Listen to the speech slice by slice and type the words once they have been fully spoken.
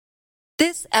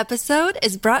This episode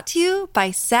is brought to you by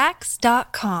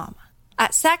Sax.com.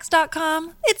 At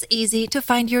Sax.com, it's easy to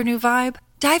find your new vibe.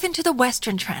 Dive into the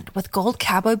Western trend with gold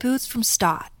cowboy boots from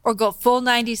Stott, or go full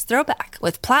 90s throwback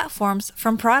with platforms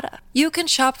from Prada. You can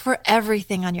shop for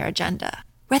everything on your agenda,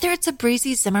 whether it's a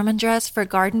breezy Zimmermann dress for a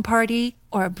garden party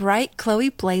or a bright Chloe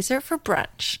blazer for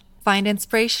brunch. Find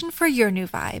inspiration for your new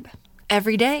vibe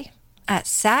every day at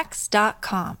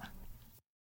Sax.com.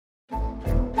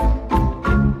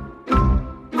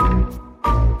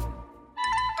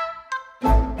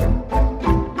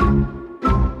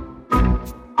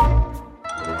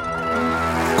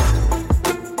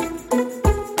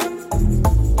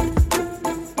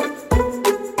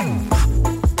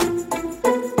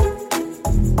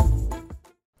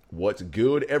 What's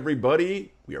good,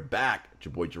 everybody? We are back. It's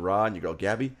your boy Gerard and your girl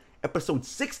Gabby. Episode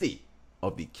 60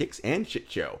 of the Kicks and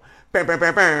Shit Show. Bam, bam,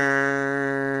 bam, bam.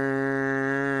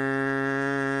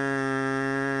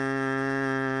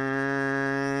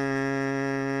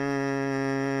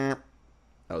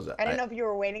 That was I didn't know if you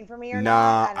were waiting for me or nah,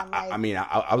 not. And I'm like, I mean,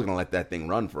 I was going to let that thing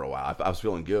run for a while. I was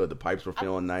feeling good. The pipes were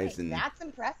feeling nice. And that's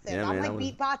impressive. Yeah, I'm man,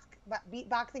 like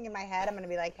beatboxing in my head. I'm going to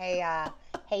be like, hey,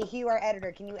 Hugh, our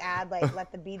editor, can you add, like,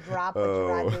 let the beat drop? What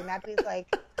Gerard doing that? Please,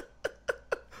 like,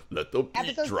 let the beat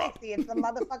episode drop. 60. It's the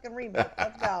motherfucking remix.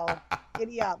 Let's go.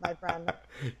 Giddy up, my friend.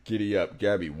 Giddy up.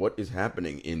 Gabby, what is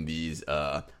happening in these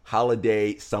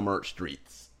holiday summer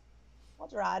streets? Well,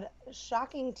 Gerard,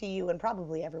 shocking to you and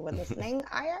probably everyone listening,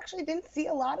 I actually didn't see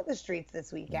a lot of the streets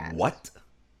this weekend. What?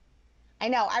 I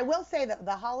know. I will say that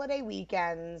the holiday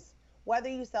weekends, whether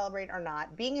you celebrate or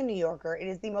not, being a New Yorker, it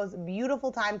is the most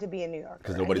beautiful time to be a New Yorker.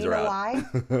 Because nobody's around. around. You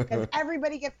know why? Because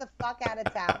everybody gets the fuck out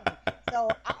of town. So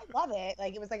I love it.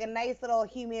 Like, it was like a nice little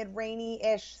humid,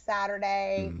 rainy-ish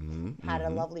Saturday. Had a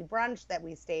lovely brunch that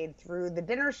we stayed through the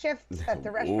dinner shifts at the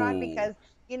restaurant because,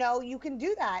 you know, you can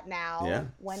do that now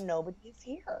when nobody's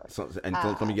here. And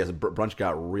let me guess, brunch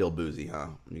got real boozy, huh?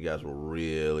 You guys were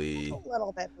really... A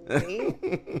little bit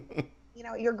boozy. You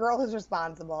know, your girl is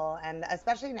responsible, and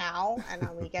especially now and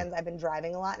on weekends, I've been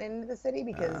driving a lot into the city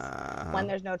because when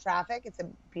there's no traffic, it's a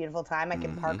beautiful time. I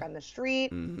can park on the street.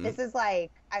 This is like,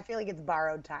 I feel like it's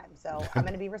borrowed time, so I'm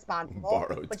going to be responsible,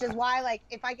 which is why, like,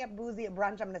 if I get boozy at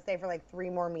brunch, I'm going to stay for like 3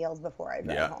 more meals before I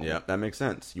drive home. Yeah, that makes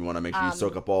sense. You want to make sure you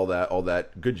soak up all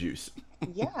that good juice.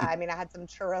 Yeah, I mean, I had some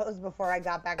churros before I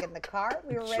got back in the car.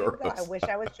 We were ready to go. I wish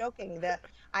I was joking.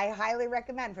 I highly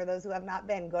recommend, for those who have not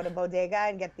been, go to Bodega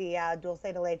and get the dulce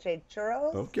de leche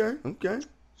churros. Okay.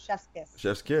 Chef's kiss.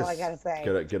 Chef's kiss. That's all I gotta say.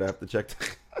 Gotta have to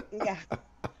check. Yeah.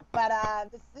 But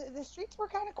the streets were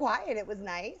kind of quiet. It was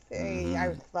nice.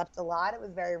 I slept a lot. It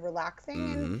was very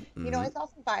relaxing. And, you know, I saw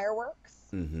some fireworks.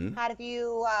 Had a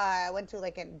few, went to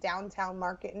like a downtown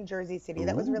market in Jersey City.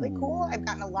 That was really cool. I've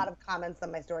gotten a lot of comments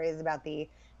on my stories about the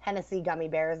Hennessy gummy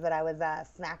bears that I was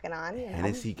snacking on. You know?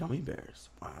 Hennessy gummy bears.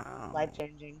 Wow.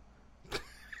 Life-changing.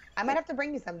 I might have to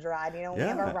bring you some, Gerard. You know, we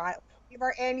have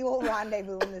our annual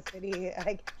rendezvous in the city.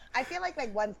 Like, I feel like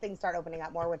once things start opening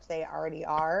up more, which they already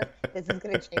are, this is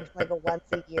going to change from like a once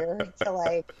a year to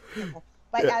like, you know,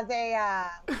 but as a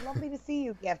lovely to see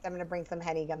you gift, I'm going to bring some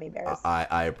Henny gummy bears.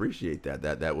 I appreciate that.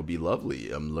 That would be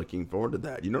lovely. I'm looking forward to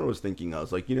that. You know what I was thinking? I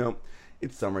was like, you know,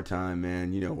 it's summertime,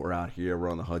 man. You know, we're out here. We're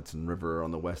on the Hudson River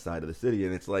on the west side of the city.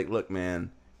 And it's like, look,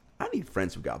 man, I need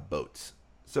friends who got boats.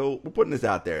 So we're putting this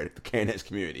out there to the KNS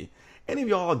community. Any of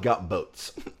y'all got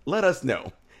boats? Let us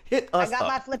know. Hit us up. I got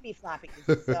my flippy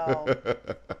floppies. So,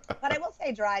 but I will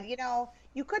say, Gerard, you know,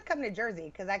 you could come to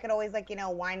Jersey because I could always, like, you know,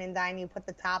 wine and dine you, put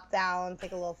the top down,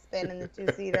 take a little spin in the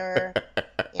 2-seater.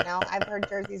 You know, I've heard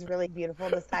Jersey's really beautiful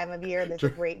this time of year. There's a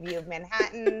great view of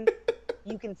Manhattan.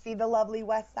 You can see the lovely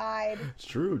West Side. It's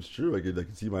true. I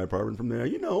can see my apartment from there.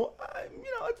 You know,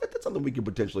 that's something we could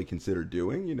potentially consider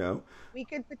doing. You know, we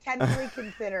could potentially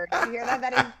consider. Did you hear that?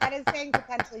 That is saying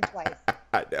potentially twice.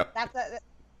 I know.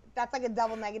 That's like a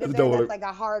double negative there. That's like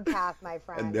a hard pass, my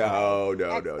friend. No.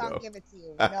 Don't give it to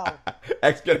you. No.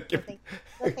 X gonna give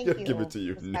it to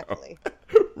you. Respectfully. No.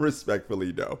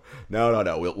 Respectfully, no.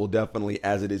 No. We'll definitely,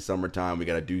 as it is summertime, we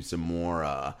got to do some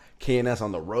more KNS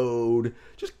on the road.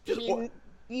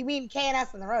 You mean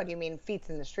KNS on the road? You mean feats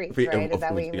in the streets, right? Is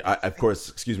that what you mean? Of course,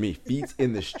 excuse me, feats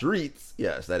in the streets.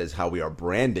 Yes, that is how we are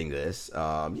branding this.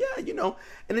 Yeah, you know,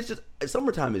 and it's just,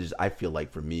 summertime is just, I feel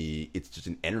like for me, it's just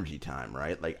an energy time,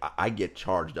 right? Like, I get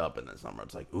charged up in the summer.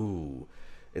 It's like, ooh,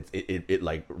 it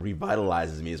like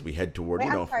revitalizes me as we head toward, Wait,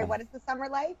 you know. I'm sorry, what is the summer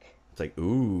like? It's like,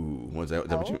 ooh, is that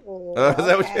what you?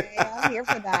 Okay, I'm here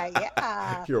for that.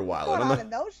 Yeah, you're wild. What's going on in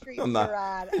those streets,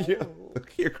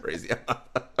 You're crazy.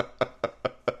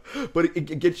 But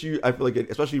it gets you, I feel like,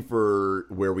 especially for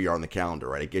where we are on the calendar,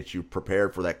 right? It gets you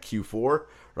prepared for that Q4,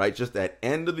 right? Just that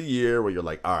end of the year where you're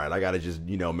like, all right, I got to just,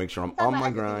 make sure I'm on my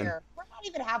grind. We're not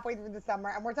even halfway through the summer,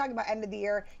 and we're talking about end of the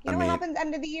year. What happens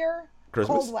end of the year?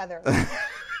 Christmas? Cold weather.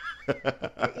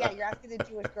 Yeah, you're asking the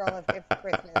Jewish girl if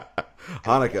Christmas.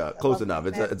 Hanukkah, close enough.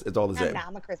 It's all the same.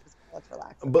 I'm a Christmas girl. Let's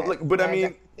relax. Okay? But I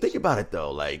mean, think about it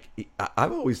though. Like,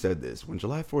 I've always said this: when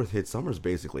July 4th hits, summer's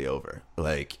basically over.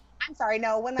 Like, I'm sorry,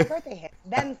 no. When my birthday hits,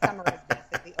 then summer is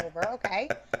basically over. Okay.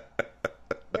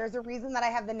 There's a reason that I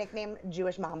have the nickname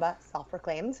Jewish Mamba,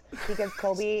 self-proclaimed, because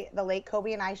the late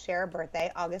Kobe, and I share a birthday,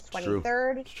 August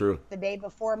 23rd. It's true. The day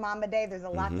before Mamba Day. There's a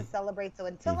lot to celebrate. So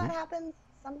until that happens,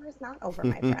 summer is not over,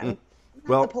 my friend.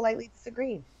 Well, to politely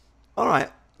disagree. All right.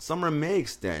 Summer may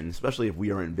extend, especially if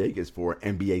we are in Vegas for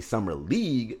NBA Summer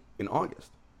League in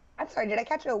August. I'm sorry, did I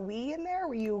catch a "we" in there?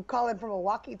 Were you calling from a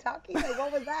walkie-talkie? Like,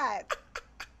 what was that?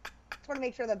 Just want to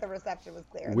make sure that the reception was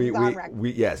clear. It's on record.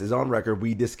 Yes, it's on record.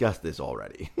 We discussed this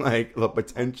already, like the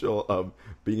potential of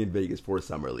being in Vegas for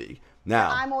Summer League.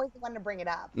 Now, I'm always the one to bring it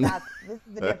up. This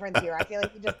is the difference here. I feel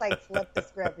like you just flip the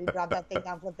script. You drop that thing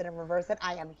down, flip it, and reverse it.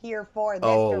 I am here for this.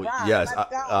 Oh yes.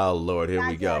 Oh Lord, here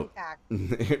we go.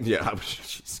 Yeah,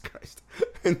 Jesus Christ.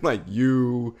 And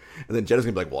and then Jenna's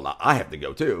gonna be like, well, now I have to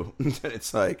go too. And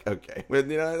it's like, okay, I'm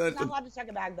not allowed to check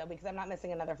a bag though because I'm not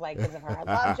missing another flight because of her. I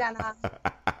love Jenna.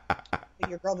 But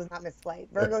your girl does not miss flight.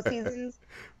 Virgo seasons.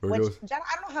 Which Jenna,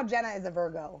 I don't know how Jenna is a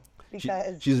Virgo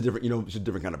because she's a different, she's a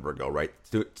different kind of Virgo, right?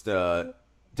 It's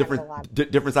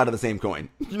different side of the same coin.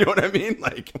 You know what I mean?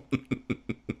 Like.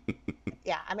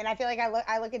 Yeah, I mean, I feel like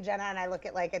I look at Jenna and I look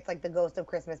at it's like the ghost of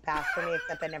Christmas past for me,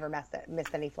 except I never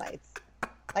missed any flights.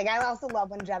 Like, I also love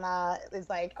when Jenna is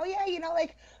like, oh yeah,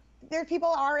 there's people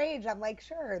our age. I'm like,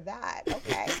 sure, that,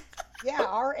 okay. Yeah,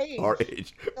 our age. Our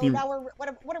age. So now what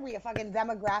are we, a fucking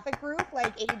demographic group?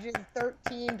 Like ages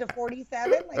 13 to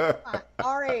 47? Like, come on,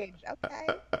 our age. Okay,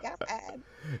 go ahead.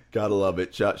 Gotta love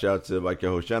it. Shout out to my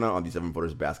co-host Jenna on the 7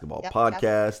 Footers Basketball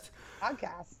Podcast.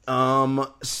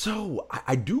 So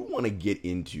I do want to get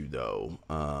into though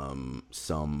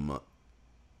some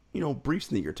brief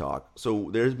sneaker talk.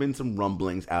 So there's been some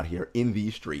rumblings out here in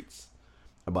these streets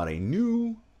about a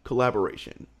new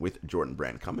collaboration with Jordan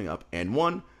Brand coming up, and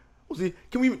we'll see.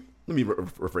 Let me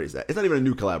rephrase that. It's not even a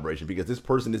new collaboration because this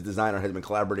designer has been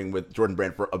collaborating with Jordan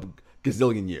Brand for a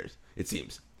gazillion years, it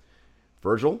seems.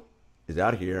 Virgil is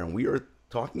out here, and we are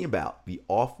talking about the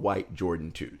Off-White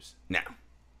Jordan 2s. Now,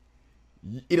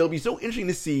 it'll be so interesting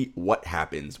to see what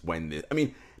happens when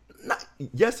not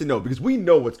yes and no, because we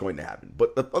know what's going to happen.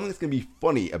 But the thing that's going to be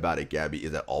funny about it, Gabby,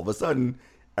 is that all of a sudden,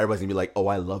 everybody's going to be like, oh,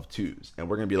 I love 2s. And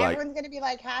we're going to be everyone's going to be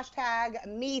like, hashtag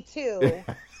me too.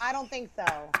 I don't think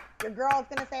so. Your girl's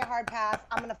going to say hard pass.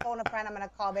 I'm going to phone a friend. I'm going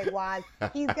to call Big Waz.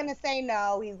 He's going to say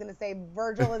no. He's going to say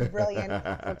Virgil is brilliant.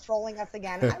 They're trolling us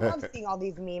again. I love seeing all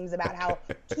these memes about how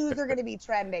 2s are going to be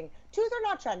trending. 2s are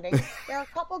not trending. There are a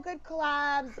couple good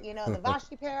collabs. The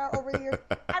Vashti pair over the years.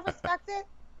 I respect it.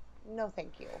 No,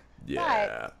 thank you.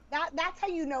 Yeah. But that's how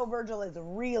you know Virgil is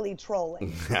really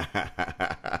trolling.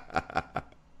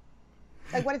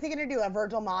 Like, what is he going to do? A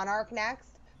Virgil Monarch next?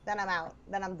 Then I'm out.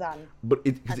 Then I'm done. But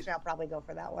actually, I'll probably go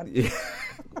for that one. Yeah.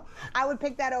 I would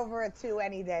pick that over a 2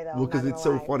 any day, though. Well, because it's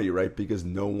so funny, right? Because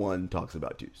no one talks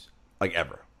about 2s. Like,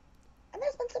 ever. And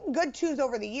there's been some good 2s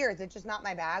over the years. It's just not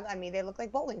my bag. I mean, they look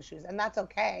like bowling shoes, and that's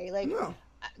okay. Like,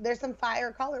 there's some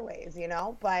fire colorways,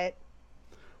 But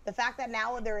the fact that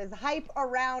now there is hype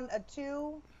around a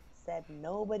 2... said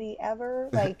nobody ever.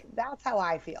 Like, that's how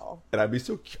I feel. And I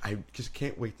just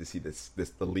can't wait to see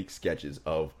the leaked sketches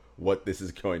of what this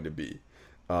is going to be.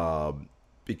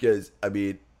 Because,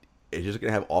 it's just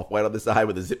going to have Off-White on the side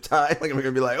with a zip tie. Like, I'm going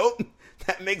to be like, oh,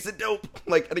 that makes it dope.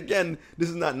 Like, and again, this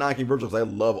is not knocking Virgil because I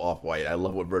love Off-White. I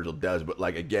love what Virgil does. But,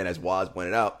 like, again, as Waz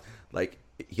pointed out, like,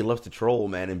 he loves to troll,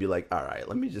 man, and be like, all right,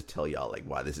 let me just tell y'all, like,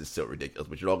 why this is so ridiculous,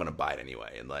 but you're all going to buy it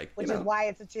anyway. And, like, which is why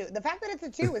it's a 2. The fact that it's a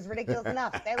 2 is ridiculous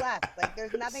enough. Say less. Like,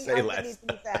 there's nothing else that needs to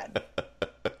be said.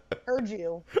 Heard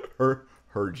you.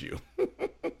 Heard you.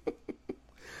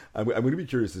 I'm going to be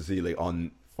curious to see, like, on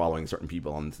following certain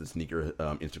people on the sneaker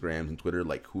Instagrams and Twitter,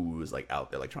 like, who is, like, out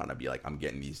there, like, trying to be like, I'm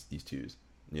getting these 2s,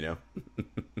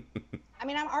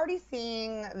 I'm already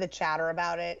seeing the chatter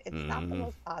about it. It's not the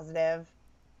most positive.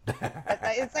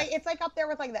 It's like up there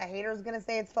with like the haters gonna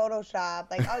say it's Photoshop.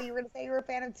 Like, oh, you were gonna say you were a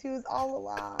fan of 2s all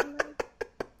along. Like,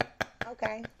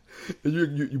 okay.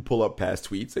 You pull up past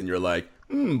tweets and you're like,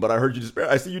 But I heard you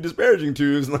I see you disparaging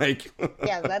twos. Like,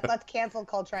 Yeah, let's cancel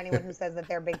culture anyone who says that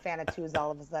they're a big fan of twos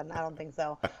all of a sudden. I don't think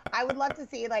so. I would love to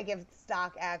see like if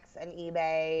StockX and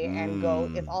eBay and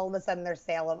Go, if all of a sudden their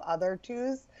sale of other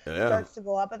twos starts to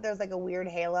go up, if there's like a weird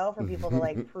halo for people to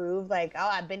like prove like, oh,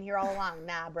 I've been here all along.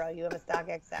 Nah, bro, you have a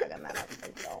StockX tag on that. I don't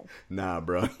think so. Nah,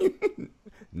 bro.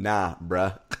 Nah,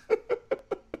 bruh.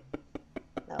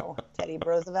 No, Teddy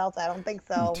Roosevelt. I don't think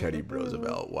so. Teddy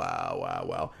Roosevelt.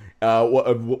 Wow.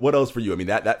 What else for you? I mean,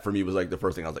 that for me was like the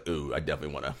first thing I was like, ooh, I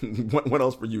definitely want to. What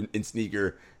else for you in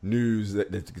sneaker news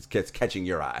that's catching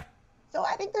your eye? So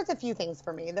I think there's a few things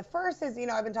for me. The first is,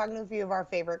 I've been talking to a few of our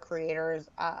favorite creators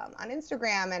on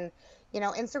Instagram, and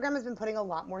Instagram has been putting a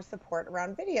lot more support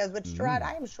around videos, which, Gerard,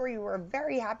 I am sure you were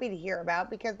very happy to hear about,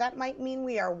 because that might mean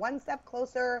we are one step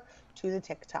closer to the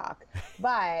TikTok.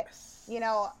 But,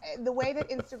 the way that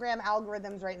Instagram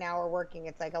algorithms right now are working,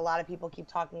 it's like a lot of people keep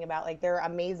talking about, like, their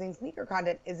amazing sneaker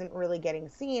content isn't really getting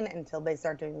seen until they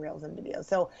start doing reels and videos.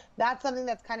 So that's something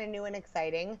that's kind of new and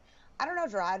exciting. I don't know,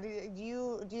 Gerard, do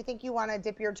you think you want to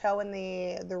dip your toe in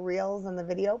the reels and the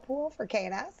video pool for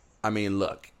K&S? I mean,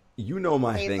 look. You know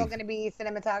my thing. Hazel going to be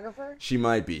cinematographer? She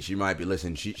might be.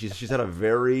 Listen, she's had a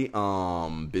very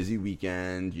busy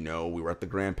weekend. We were at the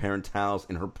grandparents' house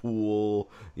in her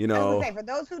pool. I was gonna say, for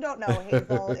those who don't know,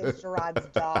 Hazel is Gerard's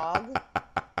dog.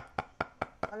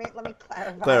 Let me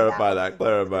clarify that.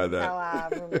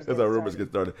 That's how rumors get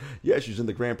started. Yeah, she's in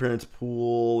the grandparents'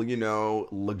 pool.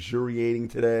 Luxuriating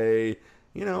today.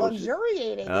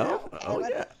 Luxuriating.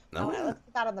 Yeah. No, let's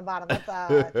put that on the bottom. Let's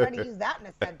try to use that in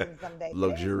a sentence someday.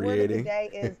 Luxuriating. Today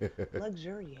is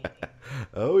luxuriating.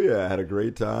 Oh yeah, had a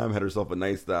great time. Had herself a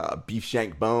nice beef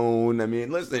shank bone. I mean,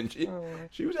 listen,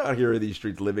 she was out here in these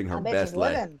streets living her best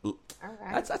life.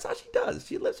 Right. That's how she does.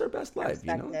 She lives her best life.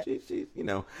 She's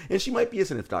and she might be a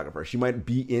cinematographer. She might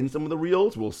be in some of the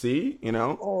reels. We'll see.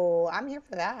 Oh, I'm here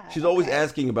for that. She's always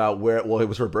asking about where. Well, it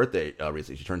was her birthday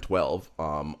recently. She turned 12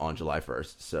 on July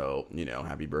 1st. So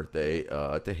happy birthday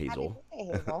to Hazel.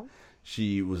 Happy birthday, Hazel.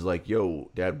 She was like,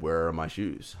 "Yo, Dad, where are my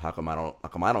shoes? How come I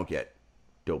don't get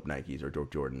dope Nikes or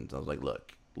dope Jordans?" I was like,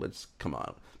 "Look, let's come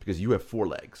on, because you have 4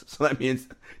 legs, so that means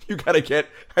you gotta get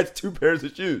 2 pairs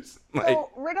of shoes." So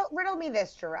riddle me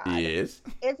this, Gerard. Yes.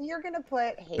 If you're gonna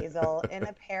put Hazel in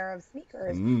a pair of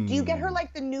sneakers, do you get her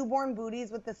like the newborn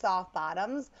booties with the soft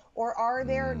bottoms, or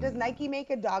does Nike make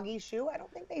a doggy shoe? I don't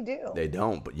think they do. They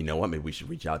don't, but you know what? Maybe we should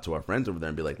reach out to our friends over there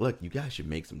and be like, "Look, you guys should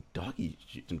make some doggy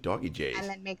J's, and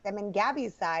then make them in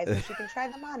Gabby's size, so she can try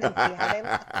them on and see how they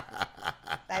look."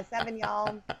 Size 7,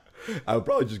 y'all. I would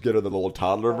probably just get her the little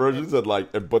toddler versions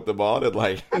and put them on and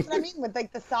like. That's what I mean with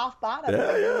like the soft bottoms,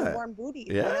 newborn booties.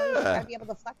 Yeah. You gotta be able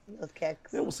to flex in those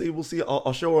kicks. Yeah, we'll see.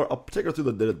 I'll show her. I'll take her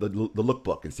through the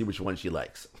lookbook and see which one she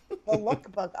likes. The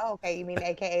lookbook. Oh, okay. You mean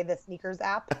AKA the sneakers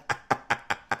app?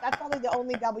 That's probably the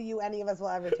only W any of us will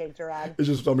ever take, Gerard. It's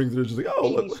just something that's just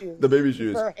like, the baby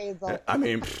shoes. For Hazel. I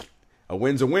mean, a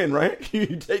win's a win, right? You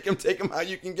take them how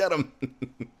you can get them.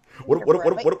 What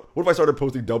if I started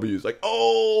posting W's? Like,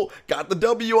 oh, got the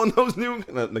W on those new.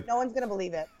 Like, no one's going to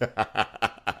believe it. They're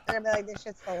going to be like, this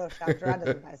shit's Photoshop. Gerard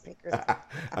doesn't buy sneakers.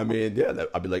 I mean, yeah,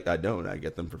 I'd be like, I don't. I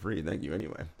get them for free. Thank you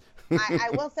anyway. I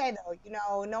will say,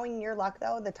 though, knowing your luck,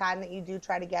 though, the time that you do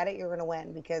try to get it, you're going to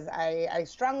win. Because I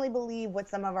strongly believe what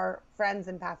some of our friends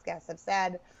and past guests have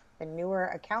said. The newer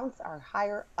accounts are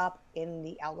higher up in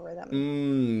the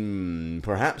algorithm.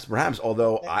 Perhaps.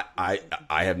 Although I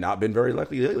have not been very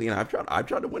lucky lately, and I've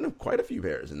tried to win quite a few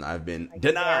pairs, and I've been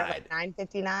denied.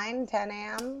 9:59, 10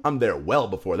 a.m. I'm there well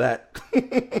before that. All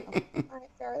right,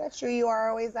 Sarah, that's true. You are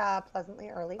always pleasantly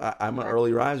early. I'm an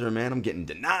early riser, man. I'm getting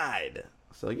denied.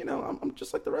 So I'm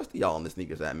just like the rest of y'all in the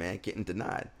sneakers app, man, getting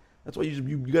denied. That's why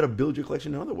you got to build your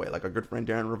collection another way, like our good friend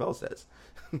Darren Ravel says.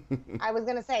 I was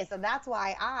going to say, so that's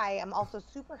why I am also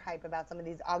super hype about some of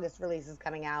these August releases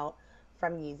coming out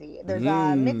from Yeezy. There's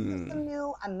a mix of some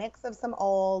new, a mix of some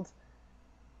old,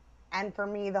 and for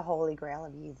me, the holy grail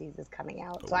of Yeezys is coming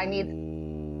out. So I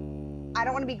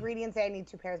don't want to be greedy and say I need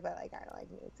 2 pairs, but like I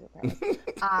need 2 pairs.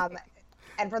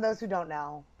 And for those who don't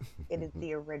know, it is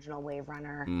the original Wave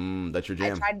Runner. That's your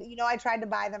jam. I tried to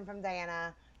buy them from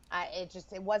Diana.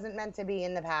 It wasn't meant to be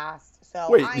in the past. So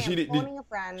wait, I am phoning a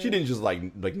friend. She didn't just like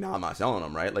no, I'm not selling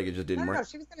them, right? Like it just didn't work. No,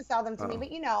 she was going to sell them to me,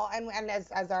 but and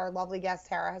as our lovely guest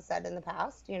Tara has said in the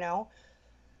past, and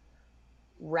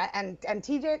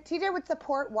TJ would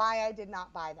support why I did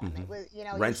not buy them. It was, you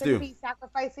shouldn't be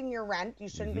sacrificing your rent. You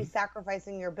shouldn't be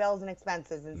sacrificing your bills and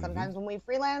expenses. And sometimes when we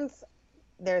freelance,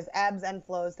 there's ebbs and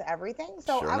flows to everything.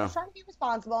 So I was trying to be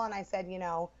responsible, and I said,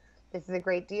 this is a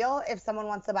great deal. If someone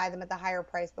wants to buy them at the higher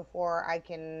price before I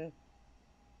can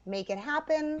make it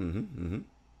happen. Mm-hmm.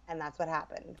 And that's what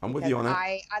happened. I'm with you on that.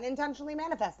 I unintentionally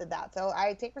manifested that. So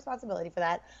I take responsibility for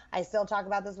that. I still talk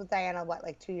about this with Diana, what,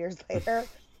 like 2 years later?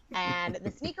 And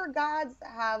the sneaker gods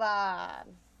have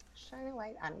shine a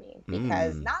light on me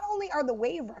because not only are the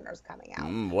wave runners coming out,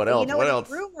 what else? You know what it's else?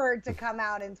 rumored to come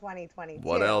out in 2022.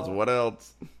 What else? What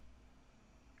else?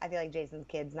 I feel like Jason's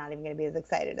kid's not even going to be as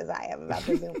excited as I am about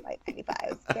the Zoom Flight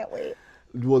 95s. Can't wait.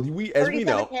 Well, as we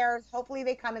know, pairs. Hopefully,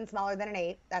 they come in smaller than an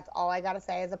 8. That's all I gotta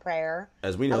say as a prayer.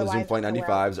 As we know, the Zoom Flight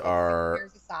 95s are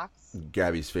pairs of socks.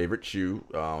 Gabby's favorite shoe.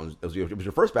 It was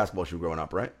your first basketball shoe growing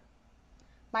up, right?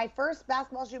 My first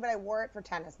basketball shoe, but I wore it for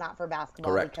tennis, not for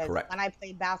basketball. Correct. When I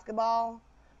played basketball,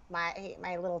 my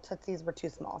little tootsies were too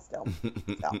small still.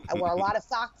 So I wore a lot of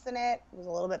socks in it. It was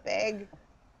a little bit big.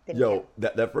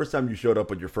 That first time you showed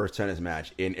up at your first tennis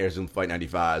match in Air Zoom Flight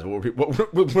 95s,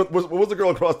 what was the girl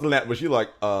across the net? Was she like,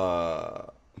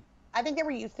 I think they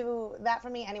were used to that for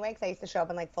me anyway, because I used to show up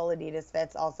in like full Adidas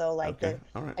fits, also like the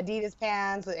Adidas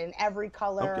pants in every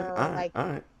color,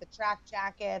 the track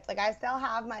jackets. Like I still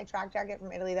have my track jacket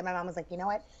from Italy that my mom was like, you know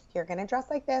what, you're gonna dress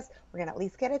like this. We're gonna at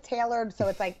least get it tailored so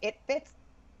it's like it fits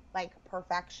like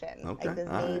perfection. Like this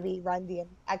navy Run DMG,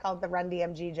 I call it the Run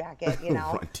DMG jacket, you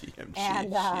know. Run DMG, and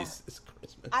Jesus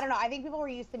Christmas. I don't know. I think people were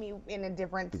used to me in a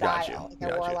different style.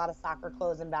 Like I wore a lot of soccer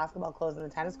clothes and basketball clothes in the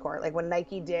tennis court. Like when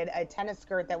Nike did a tennis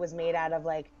skirt that was made out of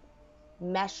like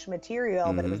mesh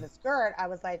material, but it was a skirt, I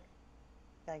was like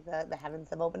the heavens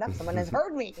have opened up. Someone has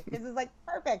heard me. This is like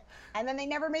perfect. And then they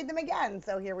never made them again.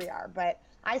 So here we are. But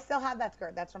I still have that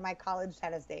skirt. That's from my college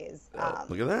tennis days.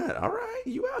 Look at that. All right.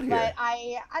 You out here. But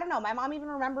I don't know. My mom even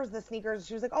remembers the sneakers.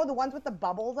 She was like, oh, the ones with the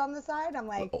bubbles on the side. I'm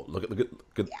like, look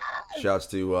at shouts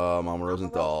to Mama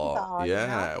Rosenthal.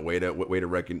 Yeah. Way to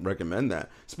recommend that.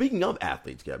 Speaking of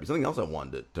athletes, Gabby, something else I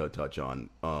wanted to touch on.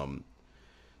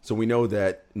 So we know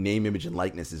that name, image, and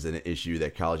likeness is an issue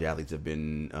that college athletes have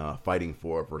been fighting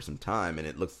for some time, and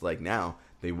it looks like now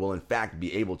they will in fact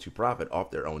be able to profit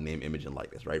off their own name, image, and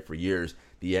likeness. Right? For years,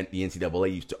 the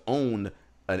NCAA used to own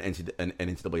an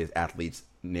NCAA's athletes'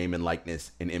 name and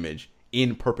likeness and image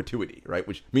in perpetuity, right?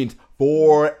 Which means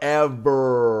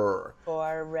forever.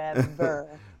 Forever.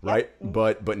 Right?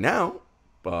 Yep. But now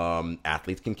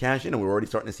athletes can cash in, and we're already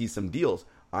starting to see some deals.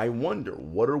 I wonder,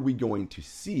 what are we going to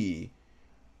see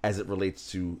as it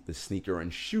relates to the sneaker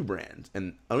and shoe brands?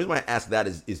 And the reason why I ask that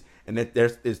is and that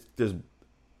there's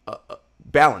a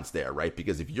balance there, right?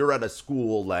 Because if you're at a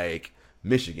school like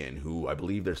Michigan, who I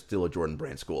believe they're still a Jordan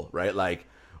brand school, right? Like,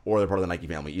 or they're part of the Nike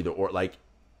family, either or, like,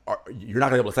 you're not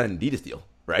gonna be able to sign an Adidas deal,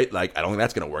 right? Like, I don't think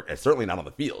that's gonna work. It's certainly not on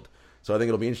the field. So I think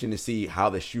it'll be interesting to see how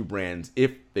the shoe brands,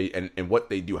 if they and what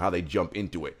they do, how they jump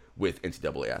into it with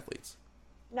NCAA athletes.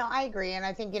 No, I agree. And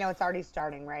I think, it's already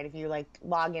starting, right? If you like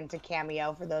log into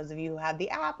Cameo, for those of you who have the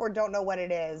app or don't know what it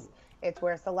is, it's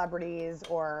where celebrities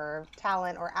or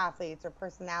talent or athletes or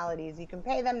personalities, you can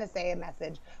pay them to say a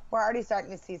message. We're already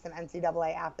starting to see some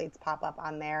NCAA athletes pop up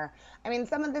on there. I mean,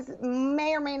 some of this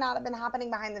may or may not have been happening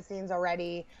behind the scenes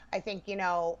already. I think,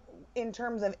 in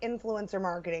terms of influencer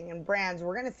marketing and brands,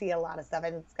 we're going to see a lot of stuff.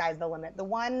 I think the sky's the limit. The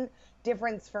one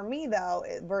difference for me, though,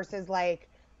 versus like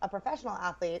a professional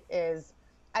athlete is,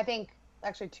 I think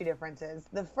actually two differences.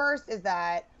 The first is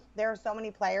that there are so many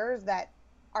players that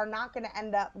are not going to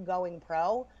end up going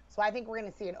pro. So I think we're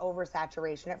going to see an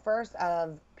oversaturation at first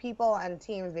of people and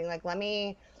teams being like, let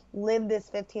me live this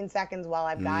 15 seconds while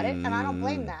I've got it. And I don't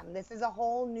blame them. This is a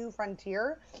whole new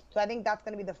frontier. So I think that's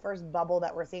going to be the first bubble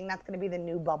that we're seeing. That's going to be the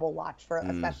new bubble watch for,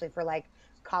 especially for like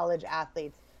college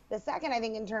athletes. The second, I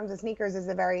think, in terms of sneakers is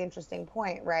a very interesting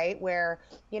point, right? Where,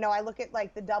 I look at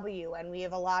like the W, and we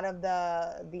have a lot of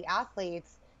the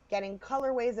athletes getting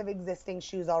colorways of existing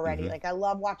shoes already. Like I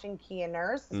love watching Kia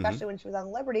Nurse, especially when she was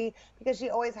on Liberty, because she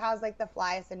always has like the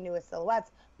flyest and newest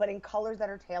silhouettes, but in colors that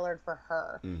are tailored for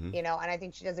her, and I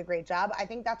think she does a great job. I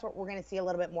think that's what we're going to see a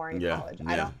little bit more in college.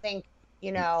 I don't think,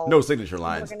 no signature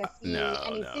lines. We're going to see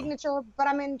any signature, but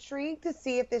I'm intrigued to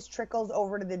see if this trickles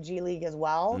over to the G League as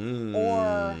well,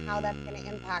 or how that's going to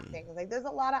impact things. Like there's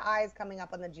a lot of eyes coming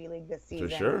up on the G League this season.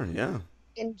 For sure, yeah.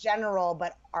 In general,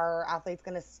 but are athletes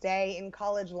going to stay in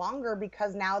college longer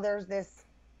because now there's this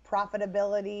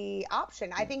profitability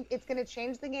option? I think it's going to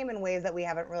change the game in ways that we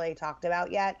haven't really talked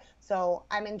about yet. So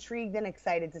I'm intrigued and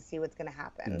excited to see what's going to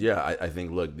happen. Yeah, I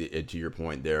think, look, to your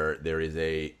point, there is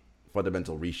a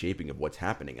fundamental reshaping of what's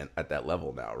happening at that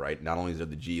level now, right? Not only is there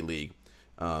the G League,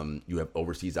 you have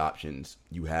overseas options,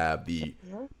 you have the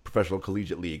professional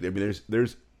collegiate league. I mean,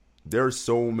 there are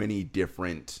so many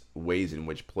different ways in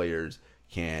which players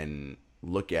can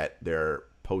look at their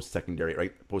post-secondary,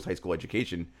 right, post-high school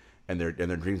education and their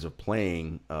dreams of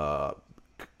playing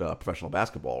professional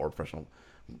basketball or professional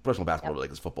basketball, like,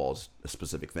 because football is a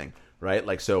specific thing, right?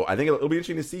 Like, so I think it'll be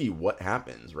interesting to see what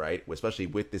happens, right? Especially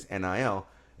with this NIL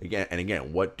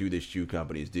again, what do the shoe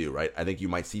companies do, right? I think you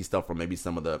might see stuff from maybe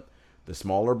some of the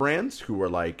smaller brands who are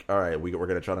like, all right, we're going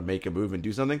to try to make a move and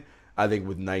do something. I think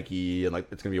with Nike and, like,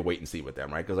 it's going to be a wait and see with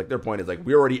them, right? Because, like, their point is, like,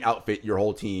 we already outfit your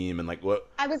whole team, and, like, what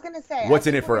I was going to say, what's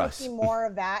in it for us? See more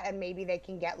of that, and maybe they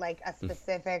can get, like, a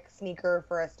specific sneaker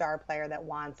for a star player that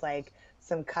wants, like,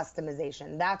 some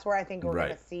customization. That's where I think we're going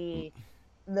to see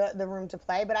the room to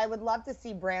play. But I would love to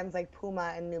see brands like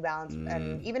Puma and New Balance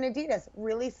and even Adidas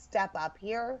really step up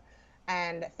here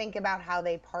and think about how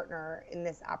they partner in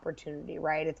this opportunity,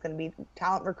 right? It's going to be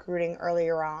talent recruiting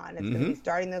earlier on. It's going to be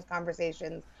starting those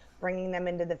conversations, bringing them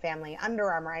into the family.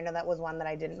 Under Armour, I know that was one that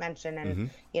I didn't mention.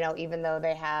 And, you know, even though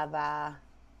they have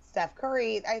Steph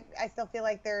Curry, I still feel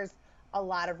like there's a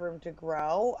lot of room to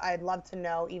grow. I'd love to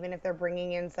know, even if they're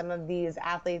bringing in some of these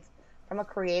athletes from a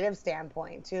creative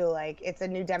standpoint too, like, it's a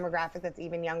new demographic that's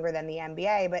even younger than the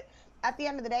NBA. But at the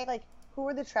end of the day, like, who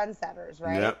are the trendsetters,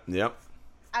 right? Yep.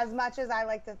 As much as I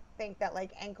like to think that,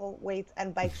 like, ankle weights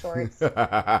and bike shorts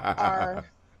are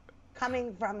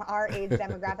coming from our age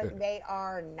demographic, they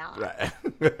are not. Right.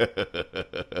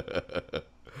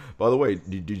 By the way,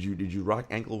 did you rock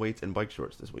ankle weights and bike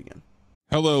shorts this weekend?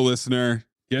 Hello, listener.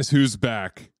 Guess who's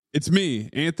back? It's me,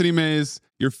 Anthony Mays,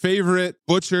 your favorite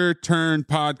butcher turned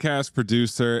podcast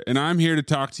producer, and I'm here to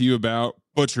talk to you about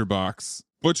ButcherBox.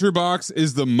 ButcherBox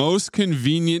is the most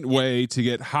convenient way to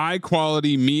get high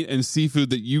quality meat and seafood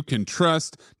that you can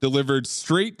trust delivered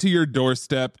straight to your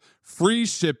doorstep, free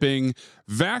shipping,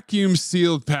 vacuum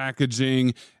sealed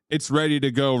packaging. It's ready to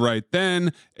go right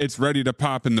then. It's ready to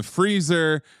pop in the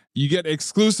freezer. You get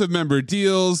exclusive member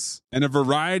deals and a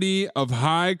variety of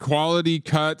high quality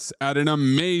cuts at an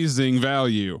amazing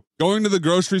value. Going to the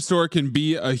grocery store can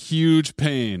be a huge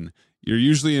pain. You're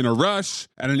usually in a rush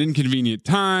at an inconvenient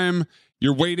time.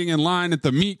 You're waiting in line at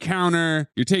the meat counter.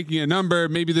 You're taking a number.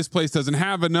 Maybe this place doesn't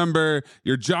have a number.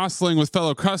 You're jostling with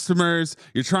fellow customers.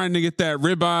 You're trying to get that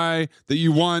ribeye that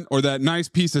you want or that nice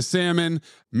piece of salmon.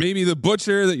 Maybe the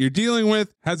butcher that you're dealing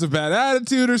with has a bad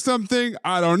attitude or something.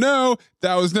 I don't know.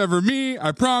 That was never me,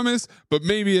 I promise. But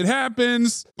maybe it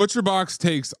happens. ButcherBox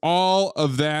takes all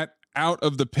of that out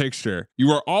of the picture.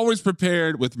 You are always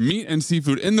prepared with meat and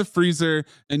seafood in the freezer,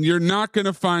 and you're not going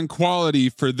to find quality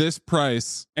for this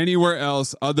price anywhere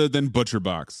else other than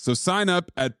ButcherBox. So sign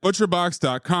up at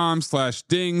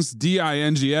butcherbox.com/dings,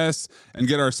 D-I-N-G-S, and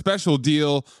get our special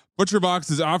deal.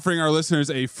 ButcherBox is offering our listeners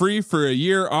a free for a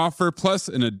year offer plus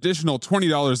an additional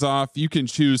 $20 off. You can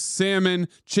choose salmon,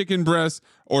 chicken breast,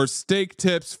 or steak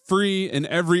tips free in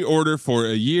every order for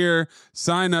a year.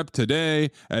 Sign up today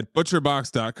at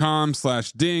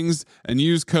butcherbox.com/dings and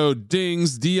use code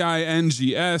DINGS,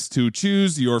 D-I-N-G-S, to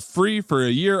choose your free for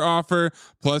a year offer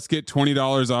plus get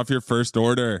 $20 off your first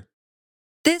order.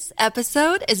 This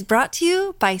episode is brought to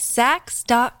you by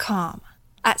Saks.com.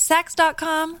 At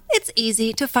Saks.com, it's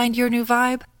easy to find your new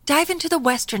vibe. Dive into the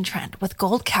Western trend with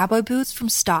gold cowboy boots from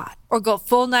Stott, or go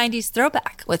full 90s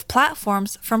throwback with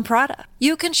platforms from Prada.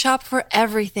 You can shop for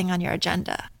everything on your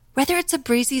agenda, whether it's a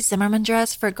breezy Zimmermann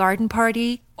dress for a garden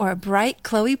party or a bright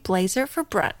Chloe blazer for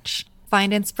brunch.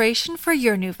 Find inspiration for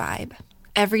your new vibe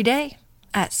every day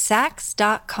at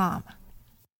Saks.com.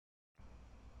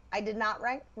 I did not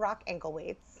rock ankle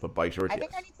weights. But bike shorts, I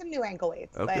think I need some new ankle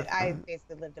weights, okay. But I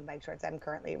basically lived in bike shorts. I'm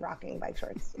currently rocking bike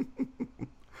shorts.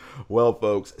 Well,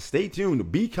 folks, stay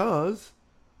tuned because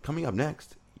coming up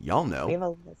next, y'all know. We have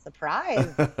a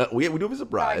surprise. we do have a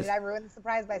surprise. Sorry, did I ruin the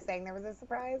surprise by saying there was a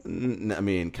surprise? I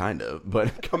mean, kind of.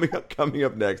 But coming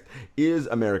up next is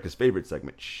America's favorite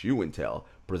segment, Shoe and Tell,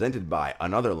 presented by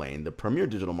Another Lane, the premier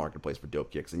digital marketplace for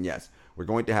dope kicks. And yes, we're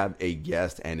going to have a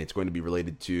guest, and it's going to be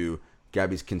related to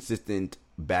Gabby's consistent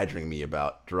badgering me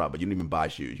about, Gerard, but you don't even buy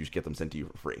shoes. You just get them sent to you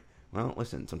for free. Well,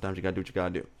 listen, sometimes you got to do what you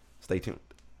got to do. Stay tuned.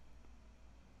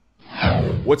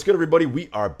 What's good, everybody? We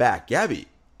are back. Gabby,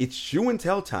 it's Shoe and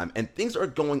Tell time, and things are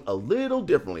going a little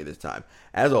differently this time.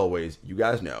 As always, you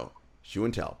guys know, Shoe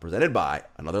and Tell, presented by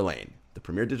Another Lane, the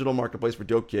premier digital marketplace for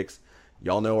dope kicks.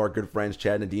 Y'all know our good friends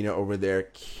Chad and Adina over there,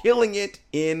 killing it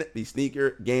in the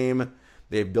sneaker game.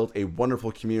 They've built a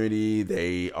wonderful community.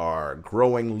 They are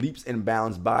growing leaps and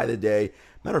bounds by the day.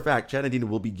 Matter of fact, Chad and Dina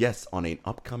will be guests on an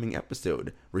upcoming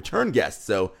episode. Return guests.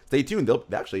 So stay tuned.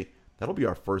 That'll be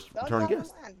our first return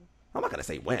guest. When. I'm not going to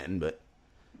say when, but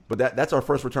that's our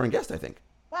first return guest, I think.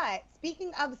 But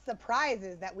speaking of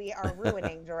surprises that we are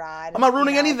ruining, Gerard. I'm not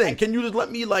ruining anything. Can you just let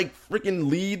me freaking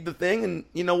lead the thing and,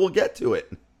 we'll get to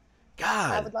it.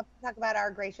 God. I would love to talk about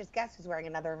our gracious guest who's wearing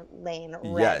Another Lane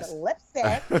red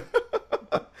lipstick.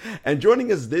 And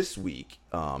joining us this week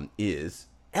is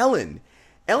Ellen.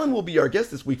 Ellen will be our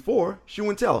guest this week for Shoe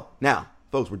and Tell. Now,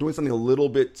 folks, we're doing something a little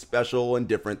bit special and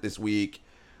different this week.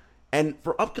 And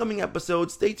for upcoming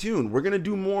episodes, stay tuned. We're going to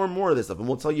do more and more of this stuff, and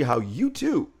we'll tell you how you,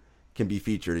 too, can be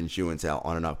featured in Shoe and Tell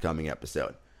on an upcoming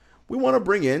episode. We want to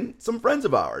bring in some friends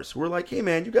of ours who are like, hey,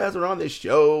 man, you guys are on this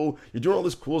show. You're doing all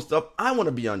this cool stuff. I want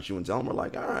to be on Shoe and Tell. And we're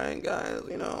like, all right, guys,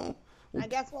 you know. I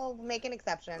guess we'll make an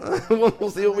exception.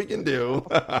 We'll see what we can do.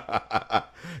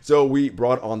 So we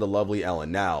brought on the lovely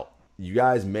Ellen. Now, you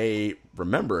guys may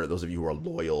remember, those of you who are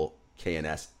loyal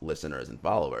KNS listeners and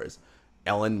followers,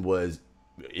 Ellen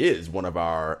is one of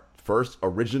our first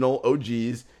original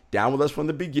OGs, down with us from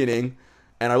the beginning.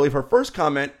 And I believe her first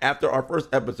comment after our first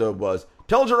episode was,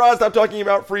 tell Gerard stop talking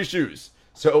about free shoes.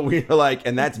 So we were like,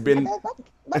 and that's been...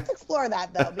 Let's explore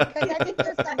that, though, because I think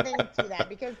there's something to that.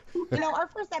 Because, you know, our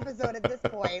first episode at this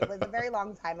point was a very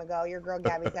long time ago. Your girl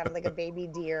Gabby sounded like a baby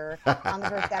deer on the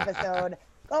first episode.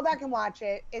 Go back and watch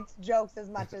it. It's jokes as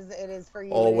much as it is for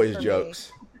you. Always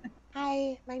jokes.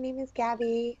 Hi, my name is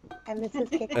Gabby, and this is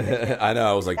Kick. I know.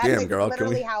 I was like, that's damn, girl.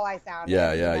 Literally how I sound.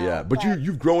 Yeah. But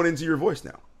you've grown into your voice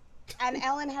now. And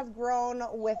Ellen has grown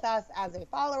with us as a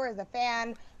follower, as a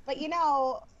fan. But, you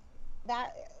know,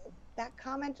 that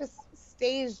comment just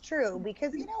stays true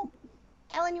because, you know,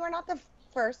 Ellen, you are not the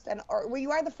first, you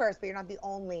are the first, but you're not the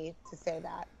only to say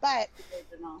that. But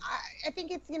I think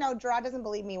it's, you know, Gerard doesn't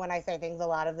believe me when I say things a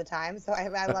lot of the time, so I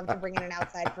love to bring in an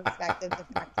outside perspective to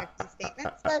fact check these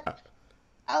statements. But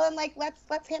Ellen, like,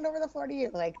 let's hand over the floor to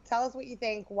you. Like, tell us what you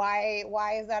think. Why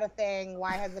is that a thing?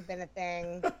 Why has it been a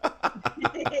thing?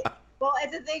 Well,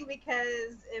 it's a thing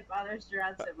because it bothers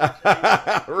Gerard so much.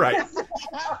 Right.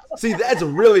 See, that's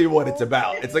really what it's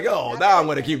about. It's like, oh, now I'm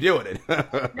going to keep doing it. Now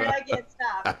I can't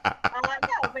stop.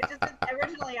 No, but just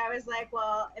originally I was like,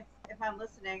 well, if I'm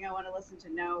listening, I want to listen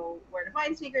to know where to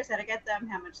find sneakers, how to get them,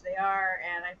 how much they are.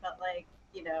 And I felt like,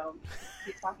 you know,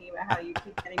 keep talking about how you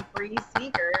keep getting free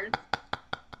sneakers.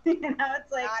 You know,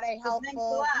 it's like, not a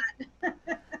helpful. Thanks a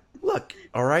lot. Look,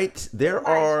 all right, there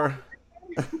are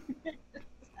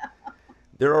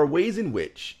ways in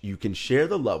which you can share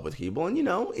the love with people. And, you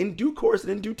know, in due course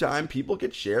and in due time, people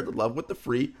can share the love with the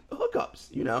hookups,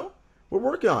 you know. We're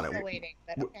working on it. Waiting,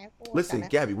 but okay, Listen,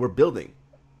 Gabby, we're building.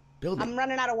 I'm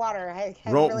running out of water. I'm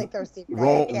really thirsty.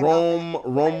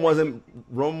 Rome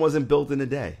wasn't built in a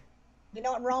day. You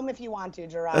know what? Rome if you want to,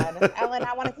 Gerard. Ellen,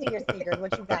 I want to see your sneakers.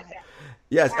 What you got?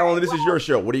 Yes, Ellen, this is your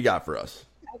show. What do you got for us?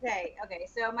 Okay.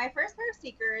 So my first pair of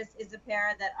sneakers is a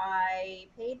pair that I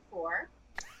paid for.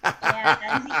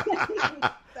 And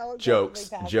jokes.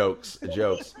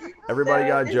 Everybody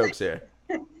got jokes here.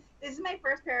 This is my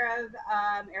first pair of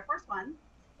Air Force Ones,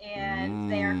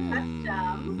 and they are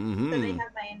custom. So they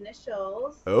have my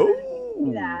initials.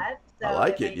 Oh, that. So I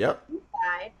like it. Yep.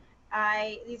 Inside.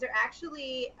 These are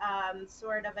actually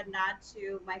sort of a nod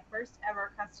to my first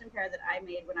ever custom pair that I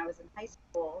made when I was in high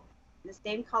school, in the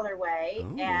same colorway,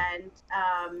 and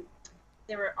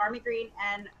they were army green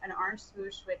and an orange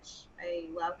swoosh, which I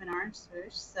love an orange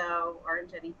swoosh, so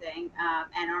orange anything.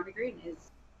 And army green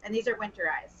and these are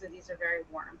winterized, so these are very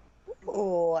warm.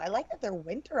 Oh, I like that they're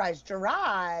winterized.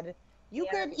 Gerard, you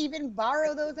could even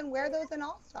borrow those and wear those in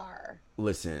All-Star.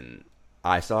 Listen,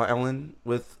 I saw Ellen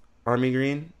with army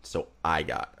green, so I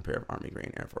got a pair of army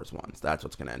green Air Force Ones. That's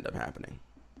what's going to end up happening.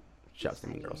 Shouts to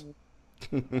me, girls.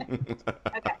 Okay.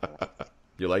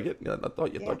 You like it? I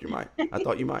thought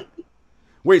you might.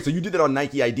 Wait, so you did that on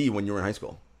Nike ID when you were in high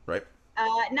school, right?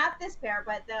 Not this pair,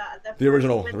 but the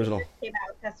original. Came out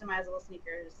with customizable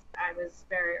sneakers. I was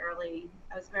very early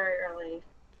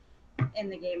in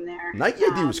the game there. Nike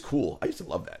ID was cool. I used to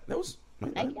love that.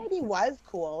 Nike ID was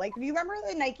cool. Like, do you remember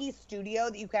the Nike studio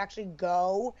that you could actually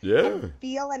go and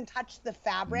feel and touch the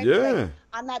fabric? Yeah. Like,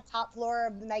 on that top floor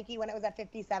of Nike when it was at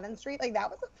 57th Street? Like, that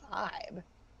was a vibe.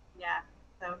 Yeah,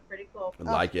 so pretty cool.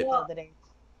 I like it. Cool.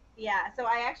 Yeah, so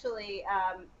I actually,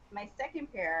 my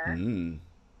second pair,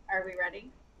 are we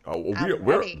ready? Oh,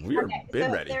 ready. we are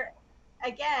been ready.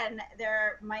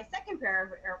 They're my second pair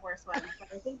of Air Force Ones. But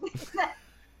I think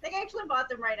I actually bought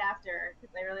them right after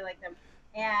because I really like them.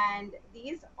 And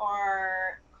these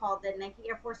are called the Nike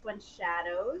Air Force One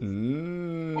Shadows.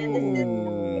 And this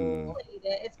is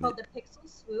it's called the Pixel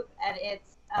Swoop, and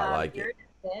it's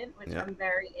iridescent, which I'm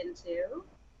very into.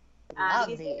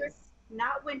 These are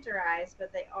not winterized,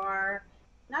 but they are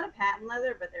not a patent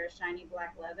leather, but they're a shiny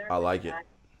black leather. I like it.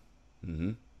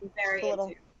 I'm very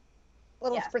into.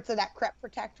 Little spritz of that Crep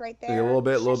Protect right there. A little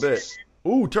bit.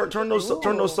 Ooh, turn those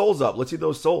soles up. Let's see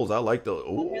those soles. I like those.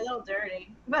 Ooh. They're a little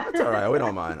dirty. That's all right. We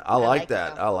don't mind. I like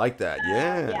that. Them. I like that.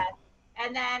 Yeah. Yes.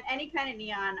 And then any kind of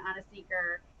neon on a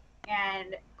sneaker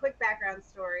And quick background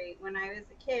story: when I was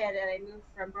a kid and I moved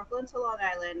from Brooklyn to Long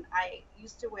Island, I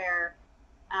used to wear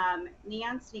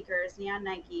neon sneakers, neon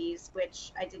Nikes,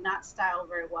 which I did not style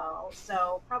very well.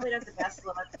 So probably not the best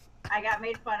look. I got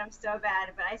made fun of so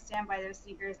bad, but I stand by those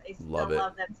sneakers. I still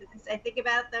love them to this. I think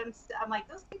about them. I'm like,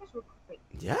 those sneakers were great.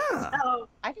 Yeah. So,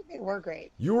 I think they were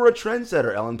great. You were a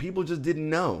trendsetter, Ellen. People just didn't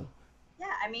know. yeah,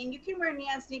 I mean, you can wear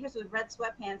neon sneakers with red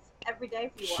sweatpants every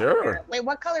day if you want. Sure. Wait,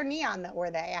 what color neon though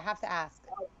were they? I have to ask.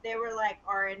 They were like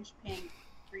orange, pink,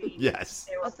 green. Yes.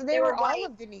 They were all white.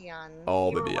 of the neons.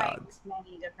 All They the were white neons. with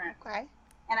many different. Okay.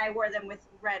 And I wore them with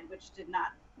red, which did not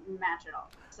match at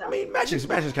all. So I mean, matching's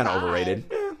kind of overrated.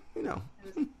 Yeah, you know.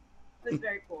 it was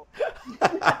very cool.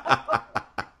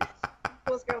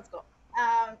 Coolest girl at school.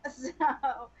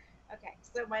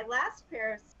 So my last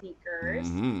pair of sneakers,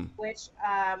 which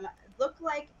look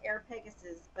like Air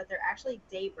Pegasus, but they're actually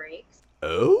Daybreaks.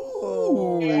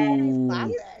 Oh. And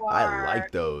Classic. these I are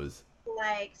like those.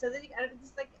 like so.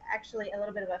 It's like actually a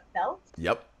little bit of a felt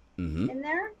Yep. Mm-hmm. in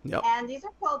there. Yep. And these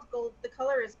are called gold. The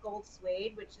color is gold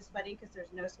suede, which is funny because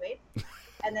there's no suede.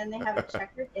 And then they have a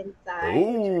checkered inside.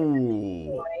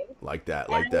 Ooh. Like that.